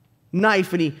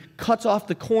knife, and he cuts off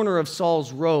the corner of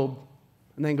Saul's robe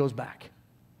and then goes back.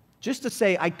 Just to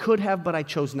say, I could have, but I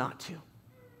chose not to.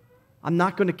 I'm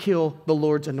not going to kill the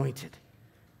Lord's anointed.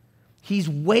 He's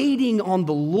waiting on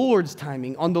the Lord's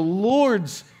timing, on the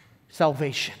Lord's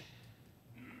salvation.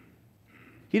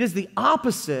 He does the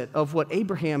opposite of what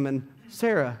Abraham and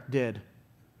Sarah did.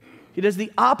 He does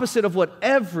the opposite of what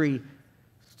every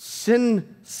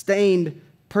sin-stained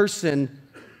person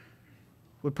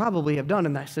would probably have done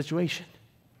in that situation.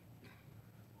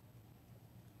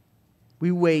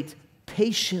 We wait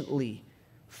patiently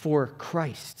for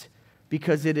Christ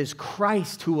because it is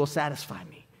Christ who will satisfy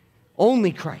me.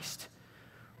 Only Christ.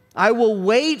 I will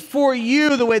wait for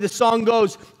you, the way the song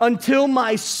goes, until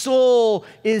my soul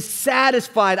is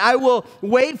satisfied. I will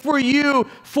wait for you,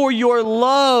 for your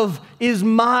love is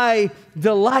my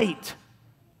delight.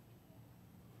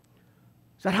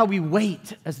 Is that how we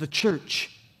wait as the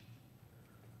church?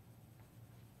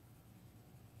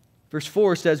 Verse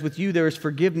 4 says, with you there is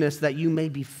forgiveness that you may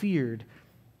be feared.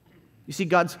 You see,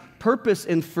 God's purpose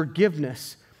in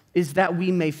forgiveness is that we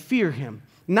may fear him.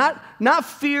 Not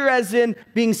fear as in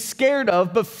being scared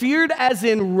of, but feared as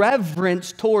in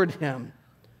reverence toward him.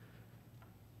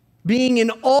 Being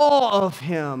in awe of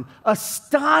him,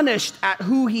 astonished at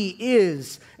who he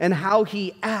is and how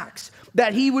he acts.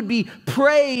 That he would be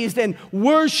praised and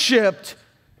worshiped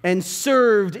and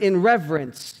served in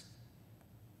reverence.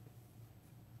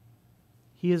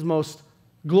 He is most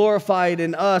glorified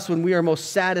in us when we are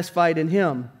most satisfied in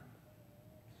him.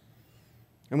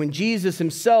 And when Jesus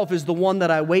himself is the one that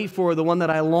I wait for, the one that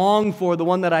I long for, the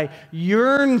one that I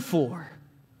yearn for.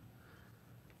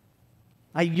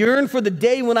 I yearn for the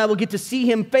day when I will get to see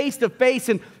him face to face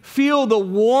and feel the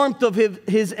warmth of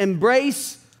his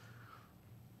embrace.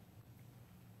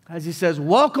 As he says,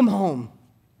 welcome home.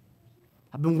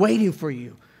 I've been waiting for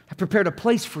you. I've prepared a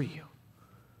place for you.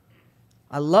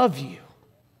 I love you.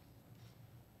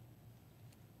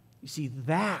 You see,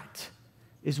 that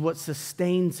is what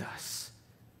sustains us.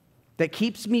 That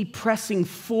keeps me pressing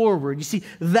forward. You see,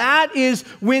 that is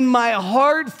when my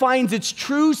heart finds its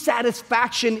true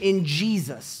satisfaction in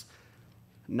Jesus,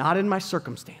 not in my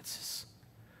circumstances.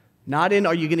 Not in,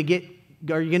 are you going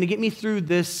to get me through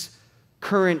this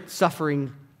current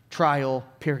suffering trial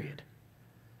period?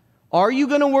 Are you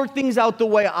going to work things out the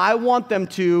way I want them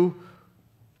to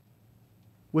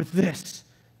with this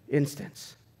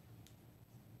instance?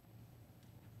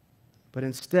 But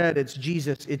instead, it's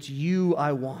Jesus, it's you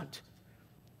I want.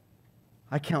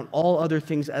 I count all other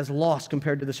things as lost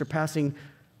compared to the surpassing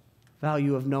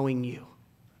value of knowing you.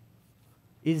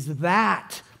 Is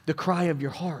that the cry of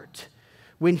your heart?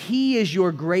 When He is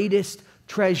your greatest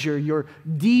treasure, your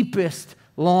deepest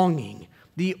longing,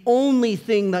 the only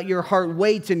thing that your heart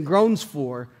waits and groans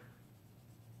for,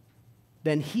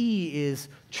 then He is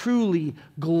truly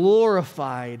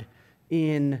glorified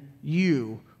in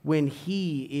you when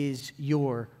He is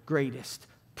your greatest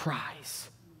prize.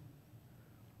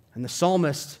 And the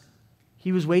psalmist,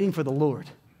 he was waiting for the Lord.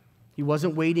 He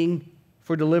wasn't waiting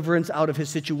for deliverance out of his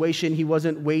situation. He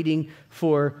wasn't waiting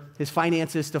for his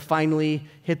finances to finally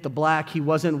hit the black. He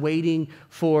wasn't waiting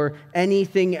for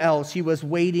anything else. He was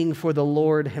waiting for the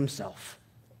Lord Himself.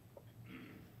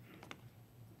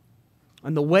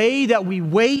 And the way that we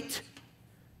wait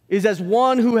is as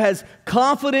one who has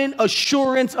confident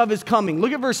assurance of His coming.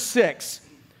 Look at verse 6.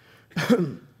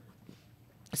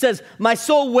 It says, my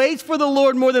soul waits for the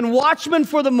Lord more than watchmen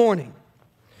for the morning.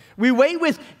 We wait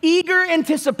with eager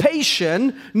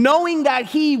anticipation, knowing that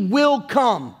He will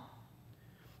come.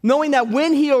 Knowing that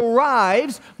when He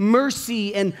arrives,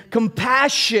 mercy and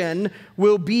compassion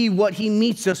will be what He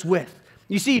meets us with.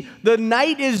 You see, the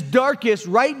night is darkest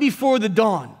right before the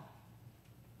dawn,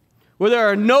 where there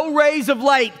are no rays of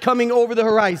light coming over the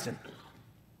horizon.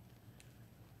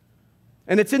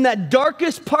 And it's in that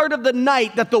darkest part of the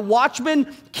night that the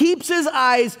watchman keeps his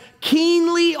eyes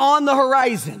keenly on the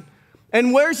horizon.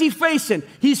 And where's he facing?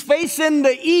 He's facing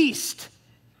the east,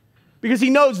 because he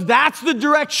knows that's the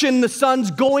direction the sun's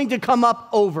going to come up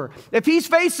over. If he's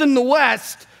facing the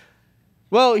west,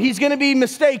 well, he's going to be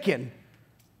mistaken.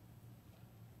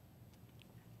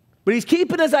 But he's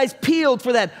keeping his eyes peeled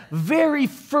for that very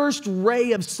first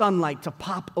ray of sunlight to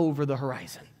pop over the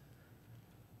horizon.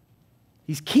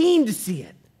 He's keen to see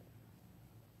it,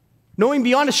 knowing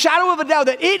beyond a shadow of a doubt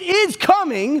that it is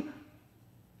coming.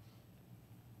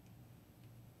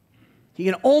 He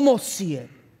can almost see it.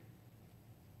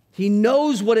 He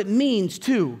knows what it means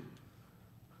too.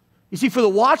 You see, for the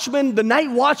watchman, the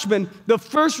night watchman, the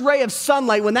first ray of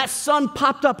sunlight, when that sun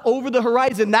popped up over the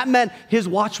horizon, that meant his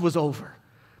watch was over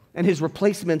and his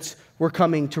replacements were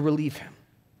coming to relieve him.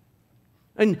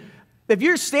 And if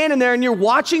you're standing there and you're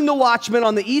watching the watchman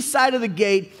on the east side of the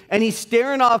gate and he's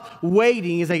staring off,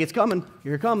 waiting, he's like, it's coming.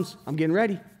 Here it comes. I'm getting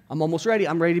ready. I'm almost ready.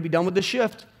 I'm ready to be done with this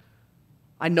shift.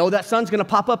 I know that sun's going to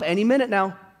pop up any minute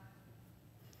now.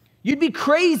 You'd be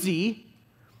crazy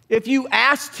if you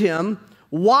asked him,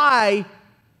 why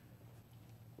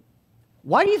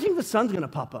do you think the sun's going to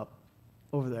pop up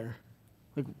over there?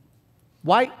 Like,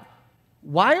 why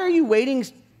are you waiting?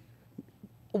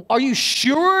 Are you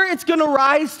sure it's going to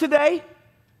rise today?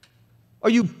 Are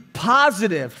you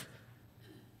positive?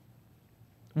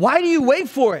 Why do you wait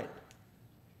for it?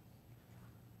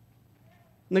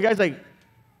 And the guy's like,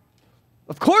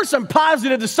 of course I'm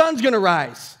positive the sun's going to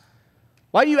rise.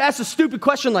 Why do you ask a stupid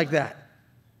question like that?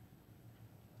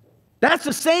 That's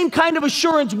the same kind of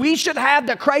assurance we should have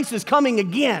that Christ is coming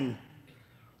again.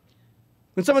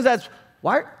 When someone asks,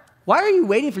 why are you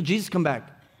waiting for Jesus to come back?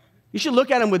 You should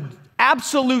look at him with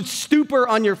absolute stupor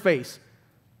on your face.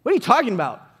 What are you talking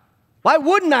about? Why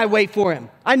wouldn't I wait for him?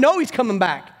 I know he's coming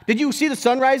back. Did you see the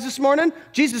sunrise this morning?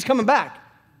 Jesus is coming back.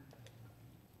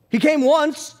 He came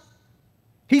once.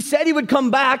 He said he would come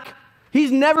back.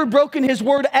 He's never broken his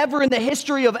word ever in the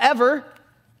history of ever.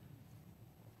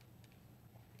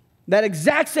 That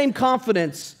exact same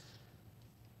confidence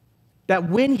that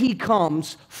when he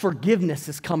comes, forgiveness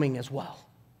is coming as well.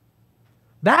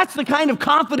 That's the kind of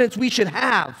confidence we should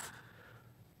have.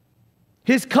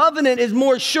 His covenant is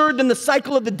more assured than the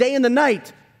cycle of the day and the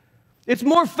night. It's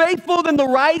more faithful than the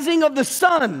rising of the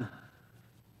sun.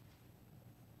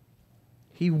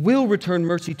 He will return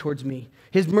mercy towards me.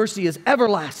 His mercy is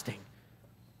everlasting.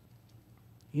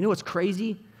 You know what's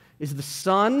crazy? Is the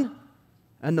sun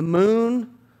and the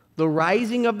moon, the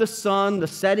rising of the sun, the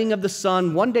setting of the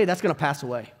sun, one day that's going to pass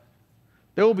away.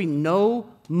 There will be no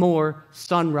more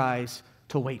sunrise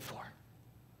to wait for.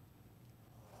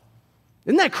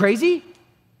 Isn't that crazy?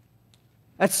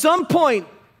 At some point,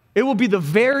 it will be the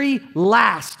very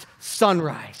last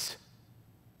sunrise.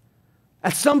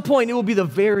 At some point, it will be the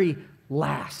very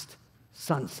last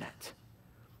sunset.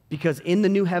 Because in the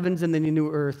new heavens and the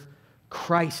new earth,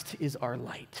 Christ is our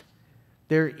light.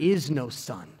 There is no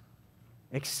sun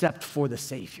except for the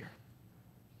Savior.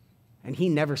 And he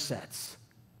never sets.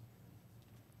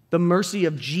 The mercy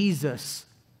of Jesus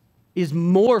is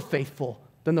more faithful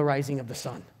than the rising of the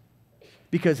sun.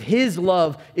 Because his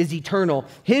love is eternal.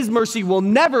 His mercy will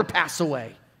never pass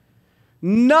away.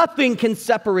 Nothing can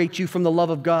separate you from the love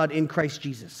of God in Christ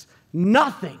Jesus.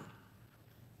 Nothing.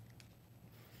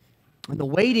 And the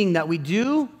waiting that we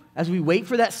do as we wait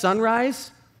for that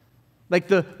sunrise, like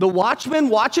the watchman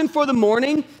watching for the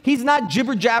morning, he's not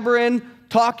jibber-jabbering,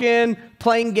 talking,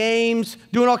 playing games,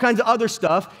 doing all kinds of other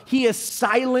stuff. He is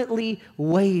silently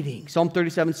waiting. Psalm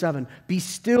 37:7, be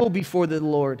still before the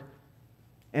Lord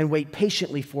and wait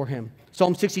patiently for him.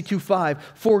 Psalm 62:5,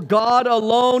 for God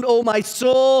alone, O my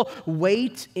soul,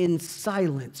 wait in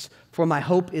silence, for my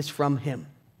hope is from him.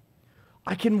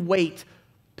 I can wait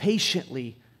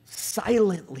patiently,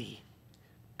 silently,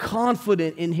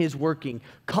 confident in his working,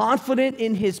 confident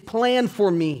in his plan for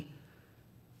me,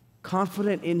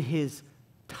 confident in his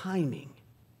timing.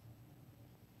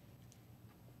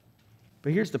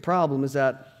 But here's the problem, is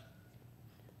that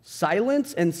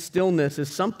silence and stillness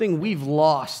is something we've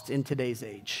lost in today's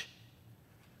age.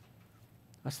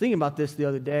 I was thinking about this the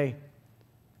other day.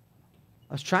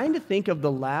 I was trying to think of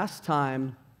the last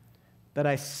time that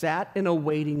I sat in a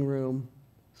waiting room,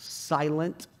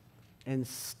 silent and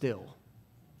still,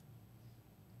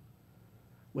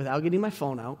 without getting my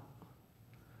phone out,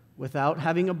 without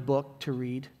having a book to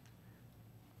read,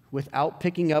 without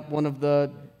picking up one of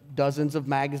the dozens of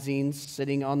magazines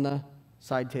sitting on the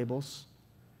side tables.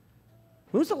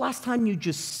 When was the last time you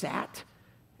just sat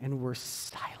and were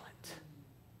silent?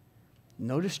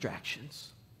 No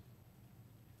distractions.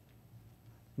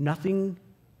 Nothing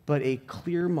but a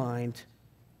clear mind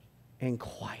and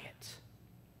quiet.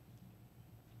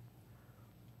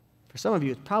 For some of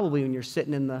you, it's probably when you're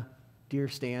sitting in the deer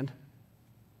stand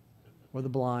or the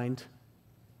blind.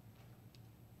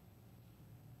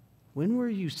 When were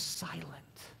you silent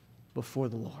before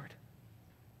the Lord?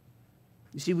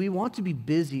 You see, we want to be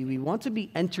busy. We want to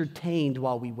be entertained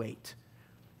while we wait.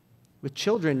 With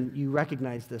children, you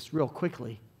recognize this real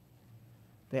quickly.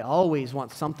 They always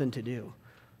want something to do.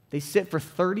 They sit for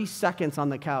 30 seconds on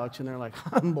the couch and they're like,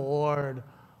 I'm bored.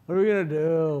 What are we going to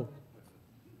do?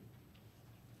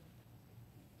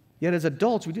 Yet as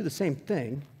adults, we do the same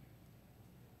thing.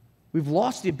 We've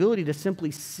lost the ability to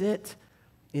simply sit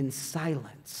in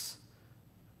silence,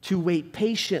 to wait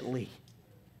patiently,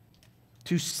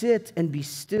 to sit and be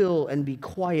still and be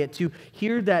quiet, to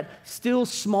hear that still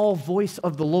small voice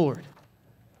of the Lord,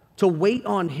 to wait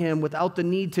on him without the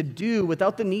need to do,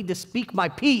 without the need to speak my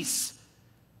piece,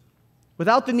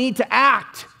 without the need to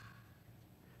act.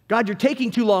 God, you're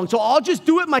taking too long, so I'll just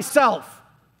do it myself.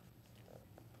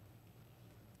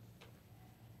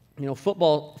 You know,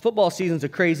 football season's a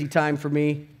crazy time for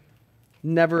me.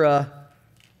 Never a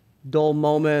dull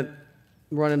moment,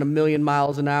 running 1,000,000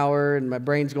 miles an hour and my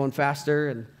brain's going faster.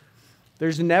 And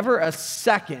there's never a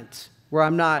second where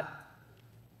I'm not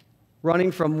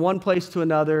running from one place to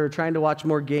another, trying to watch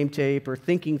more game tape or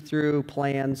thinking through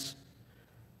plans,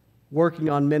 working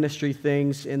on ministry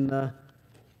things in the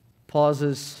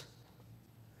pauses.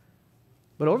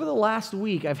 But over the last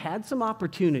week, I've had some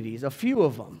opportunities, a few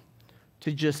of them,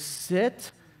 to just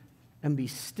sit and be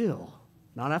still,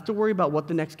 not have to worry about what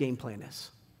the next game plan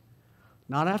is,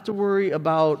 not have to worry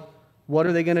about what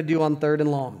are they going to do on 3rd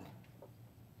and long.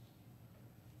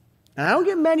 And I don't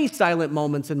get many silent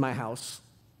moments in my house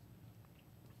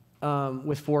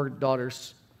with 4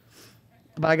 daughters,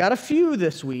 but I got a few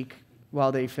this week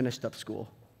while they finished up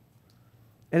school.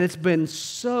 And it's been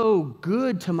so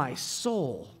good to my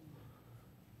soul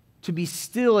to be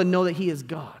still and know that he is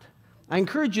God. I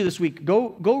encourage you this week,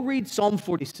 go read Psalm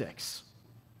 46.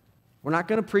 We're not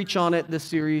going to preach on it this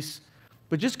series,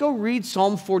 but just go read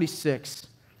Psalm 46.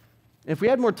 And if we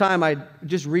had more time, I'd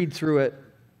just read through it.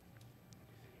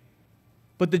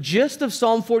 But the gist of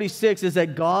Psalm 46 is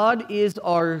that God is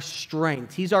our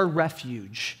strength. He's our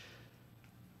refuge.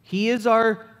 He is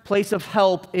our place of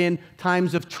help in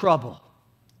times of trouble.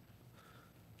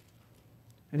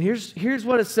 And here's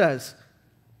what it says.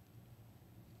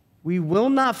 We will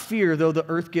not fear though the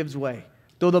earth gives way,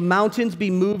 though the mountains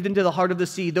be moved into the heart of the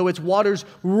sea, though its waters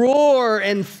roar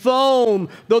and foam,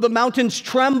 though the mountains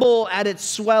tremble at its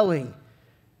swelling.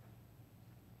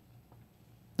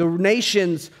 The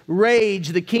nations rage,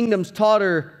 the kingdoms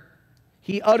totter.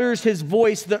 He utters his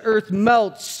voice, the earth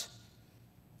melts.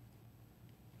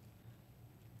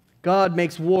 God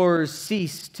makes wars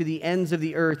cease to the ends of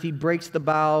the earth. He breaks the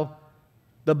bow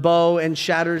and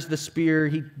shatters the spear.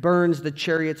 He burns the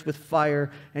chariots with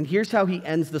fire. And here's how he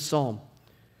ends the psalm.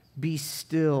 Be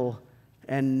still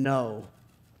and know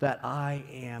that I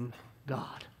am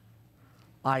God.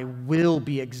 I will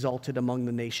be exalted among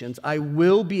the nations. I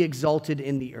will be exalted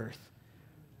in the earth.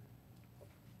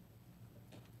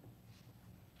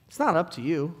 It's not up to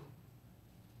you.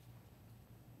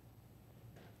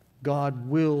 God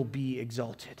will be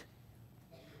exalted.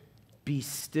 Be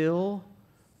still,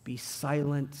 be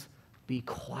silent, be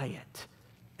quiet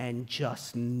and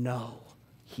just know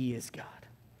he is God.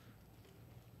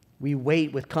 We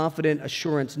wait with confident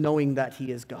assurance, knowing that he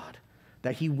is God,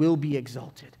 that he will be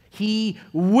exalted. He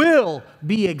will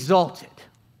be exalted.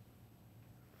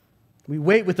 We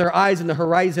wait with our eyes on the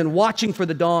horizon, watching for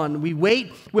the dawn. We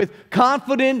wait with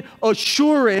confident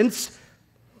assurance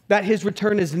that his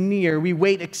return is near. We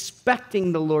wait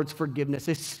expecting the Lord's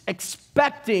forgiveness,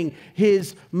 expecting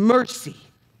his mercy.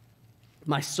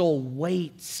 My soul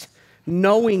waits,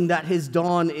 knowing that his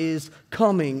dawn is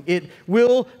coming. It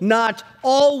will not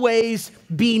always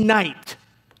be night.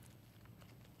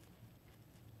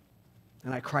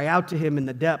 And I cry out to him in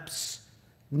the depths,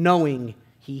 knowing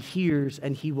he hears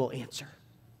and he will answer.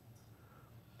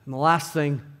 And the last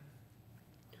thing,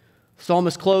 the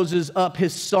psalmist closes up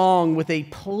his song with a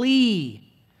plea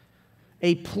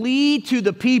to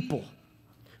the people,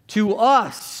 to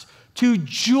us, to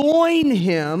join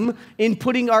him in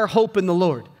putting our hope in the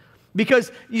Lord.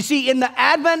 Because you see, in the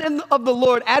advent of the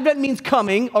Lord, advent means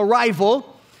coming,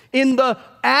 arrival. In the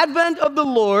advent of the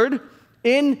Lord,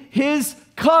 in his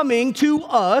coming to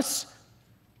us,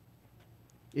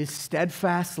 is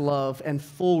steadfast love and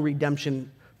full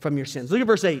redemption from your sins. Look at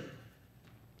verse 8.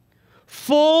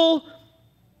 Full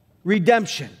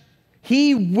redemption.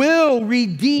 He will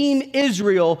redeem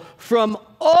Israel from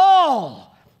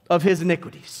all of his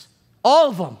iniquities. All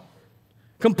of them.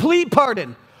 Complete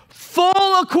pardon.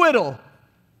 Full acquittal.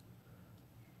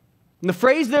 And the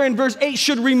phrase there in verse 8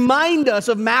 should remind us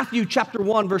of Matthew chapter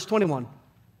 1, verse 21.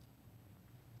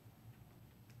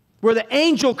 Where the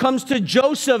angel comes to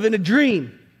Joseph in a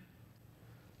dream.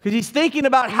 Because he's thinking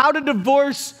about how to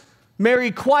divorce Mary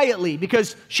quietly.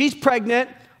 Because she's pregnant.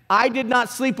 I did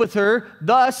not sleep with her.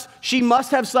 Thus, she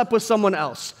must have slept with someone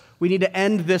else. We need to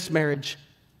end this marriage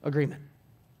agreement.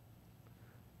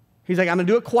 He's like, I'm going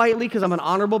to do it quietly because I'm an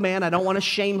honorable man. I don't want to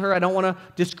shame her. I don't want to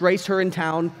disgrace her in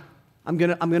town. I'm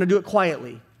going to do it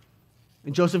quietly.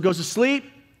 And Joseph goes to sleep,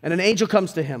 and an angel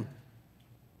comes to him.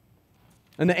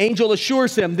 And the angel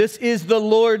assures him, this is the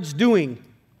Lord's doing.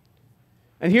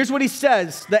 And here's what he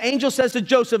says. The angel says to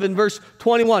Joseph in verse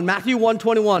 21, Matthew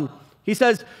 1:21. He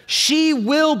says, she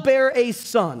will bear a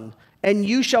son, and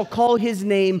you shall call his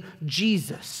name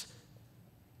Jesus,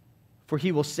 for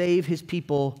he will save his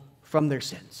people from their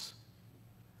sins.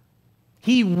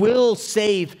 He will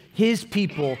save his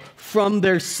people from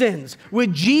their sins.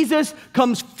 With Jesus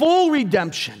comes full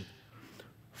redemption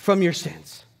from your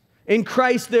sins. In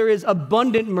Christ, there is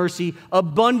abundant mercy,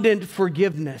 abundant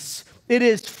forgiveness. It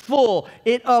is full.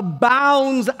 It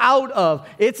abounds out of.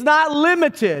 It's not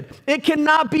limited. It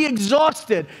cannot be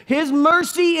exhausted. His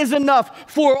mercy is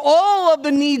enough for all of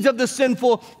the needs of the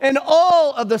sinful and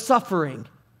all of the suffering.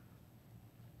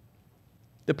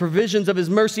 The provisions of his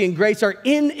mercy and grace are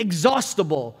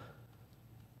inexhaustible.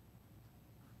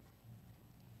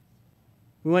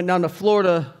 We went down to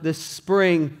Florida this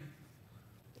spring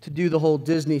to do the whole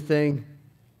Disney thing.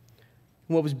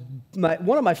 What was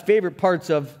one of my favorite parts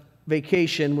of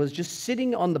vacation was just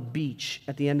sitting on the beach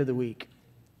at the end of the week,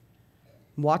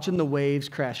 watching the waves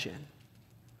crash in.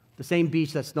 The same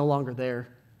beach that's no longer there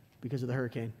because of the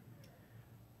hurricane.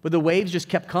 But the waves just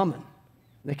kept coming.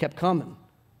 They kept coming.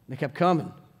 They kept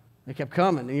coming. They kept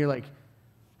coming. And you're like,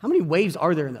 how many waves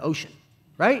are there in the ocean?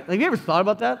 Right? Like, have you ever thought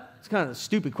about that? It's kind of a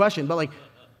stupid question, but like,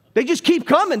 they just keep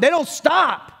coming. They don't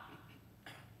stop.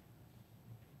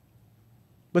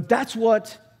 But that's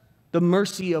what the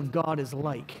mercy of God is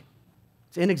like.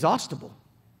 It's inexhaustible.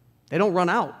 They don't run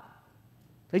out.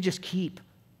 They just keep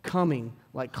coming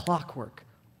like clockwork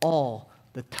all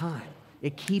the time.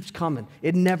 It keeps coming.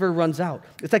 It never runs out.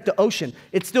 It's like the ocean.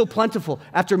 It's still plentiful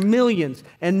after millions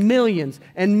and millions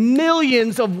and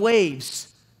millions of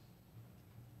waves.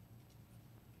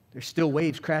 There's still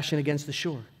waves crashing against the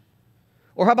shore.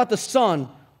 Or how about the sun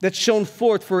that's shone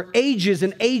forth for ages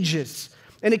and ages,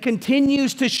 and it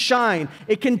continues to shine.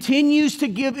 It continues to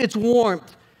give its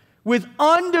warmth with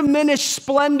undiminished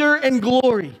splendor and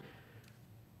glory.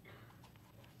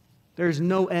 There's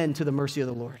no end to the mercy of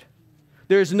the Lord.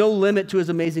 There's no limit to his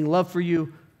amazing love for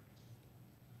you.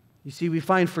 You see, we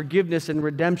find forgiveness and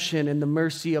redemption in the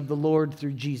mercy of the Lord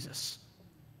through Jesus.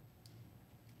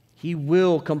 He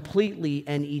will completely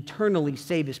and eternally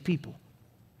save his people.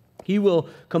 He will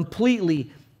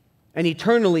completely and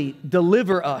eternally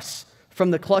deliver us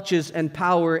from the clutches and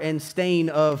power and stain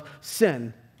of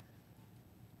sin.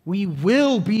 We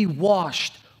will be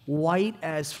washed white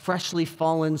as freshly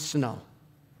fallen snow,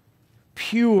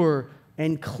 pure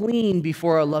and clean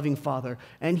before our loving Father,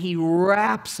 and he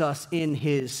wraps us in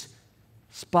his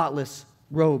spotless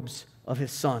robes of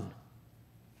his Son.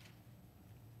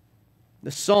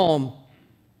 The psalm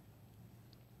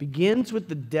begins with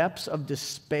the depths of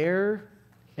despair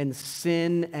and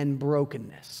sin and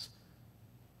brokenness.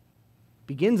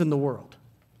 Begins in the world.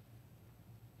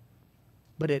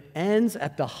 But it ends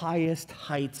at the highest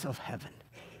heights of heaven.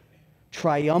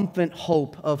 Triumphant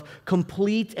hope of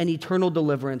complete and eternal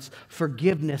deliverance,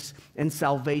 forgiveness, and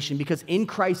salvation. Because in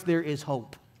Christ there is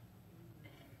hope.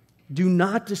 Do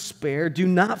not despair. Do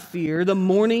not fear. The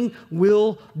morning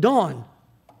will dawn.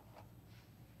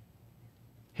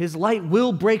 His light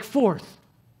will break forth.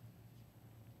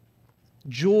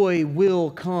 Joy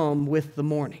will come with the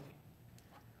morning.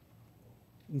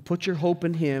 And put your hope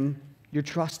in Him, your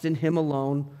trust in Him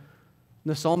alone.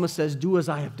 And the psalmist says, do as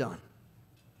I have done.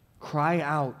 Cry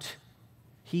out.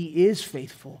 He is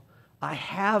faithful. I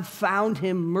have found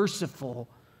Him merciful.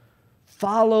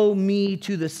 Follow me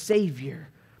to the Savior.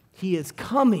 He is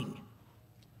coming.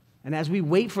 And as we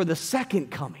wait for the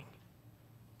second coming,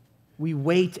 we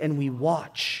wait and we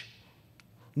watch,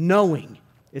 knowing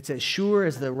it's as sure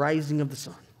as the rising of the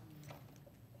sun.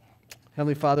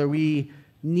 Heavenly Father, we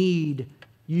need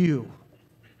You.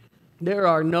 There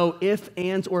are no ifs,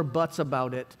 ands, or buts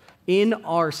about it. In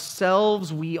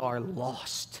ourselves, we are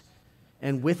lost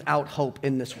and without hope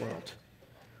in this world.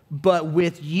 But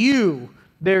with You,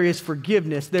 there is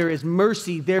forgiveness, there is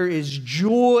mercy, there is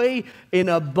joy in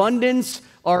abundance.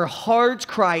 Our hearts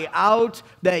cry out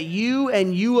that You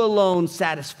and You alone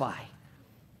satisfy.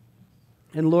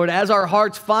 And Lord, as our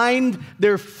hearts find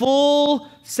their full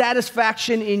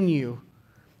satisfaction in You,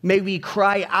 may we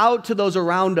cry out to those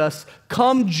around us,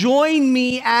 come join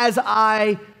me as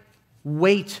I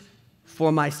wait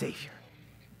for my Savior.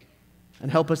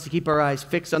 And help us to keep our eyes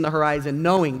fixed on the horizon,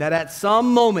 knowing that at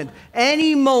some moment,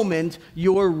 any moment,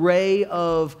 Your ray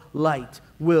of light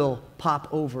will pop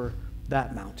over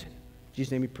that mountain. In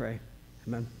Jesus' name we pray.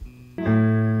 Amen.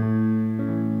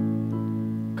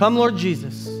 Come, Lord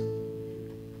Jesus.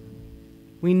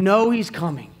 We know He's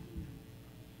coming.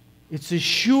 It's as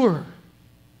sure.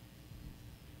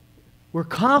 We're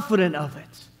confident of it.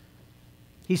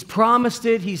 He's promised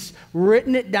it. He's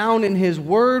written it down in His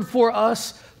word for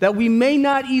us that we may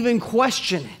not even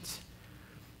question it.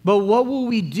 But what will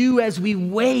we do as we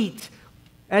wait,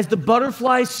 as the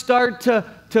butterflies start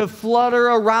to flutter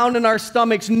around in our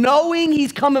stomachs, knowing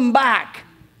He's coming back?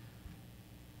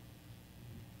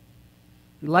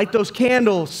 We light those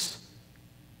candles.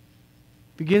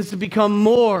 Begins to become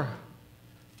more.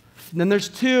 And then there's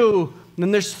 2, and then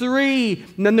there's 3,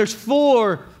 and then there's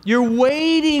 4. You're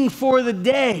waiting for the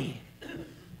day.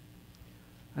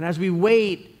 And as we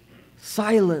wait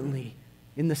silently,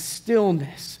 in the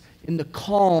stillness, in the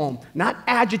calm, not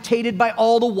agitated by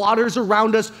all the waters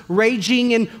around us,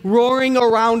 raging and roaring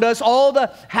around us, all the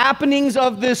happenings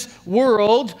of this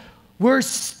world, we're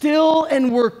still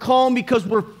and we're calm because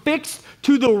we're fixed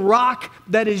to the rock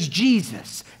that is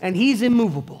Jesus. And He's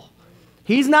immovable.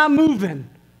 He's not moving.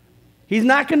 He's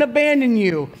not going to abandon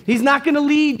you. He's not going to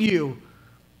leave you.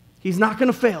 He's not going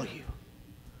to fail you.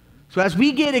 So as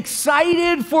we get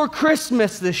excited for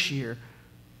Christmas this year,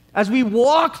 as we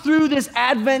walk through this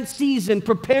Advent season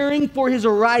preparing for His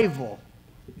arrival,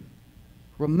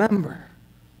 remember,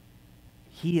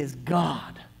 He is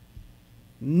God.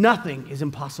 Nothing is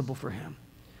impossible for Him.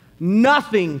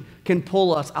 Nothing can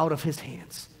pull us out of His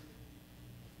hands.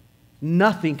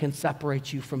 Nothing can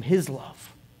separate you from His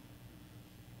love.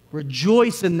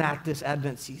 Rejoice in that this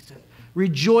Advent season.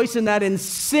 Rejoice in that and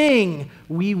sing,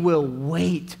 we will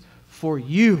wait for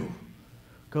You.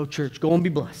 Go, church. Go and be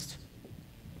blessed.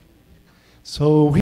 So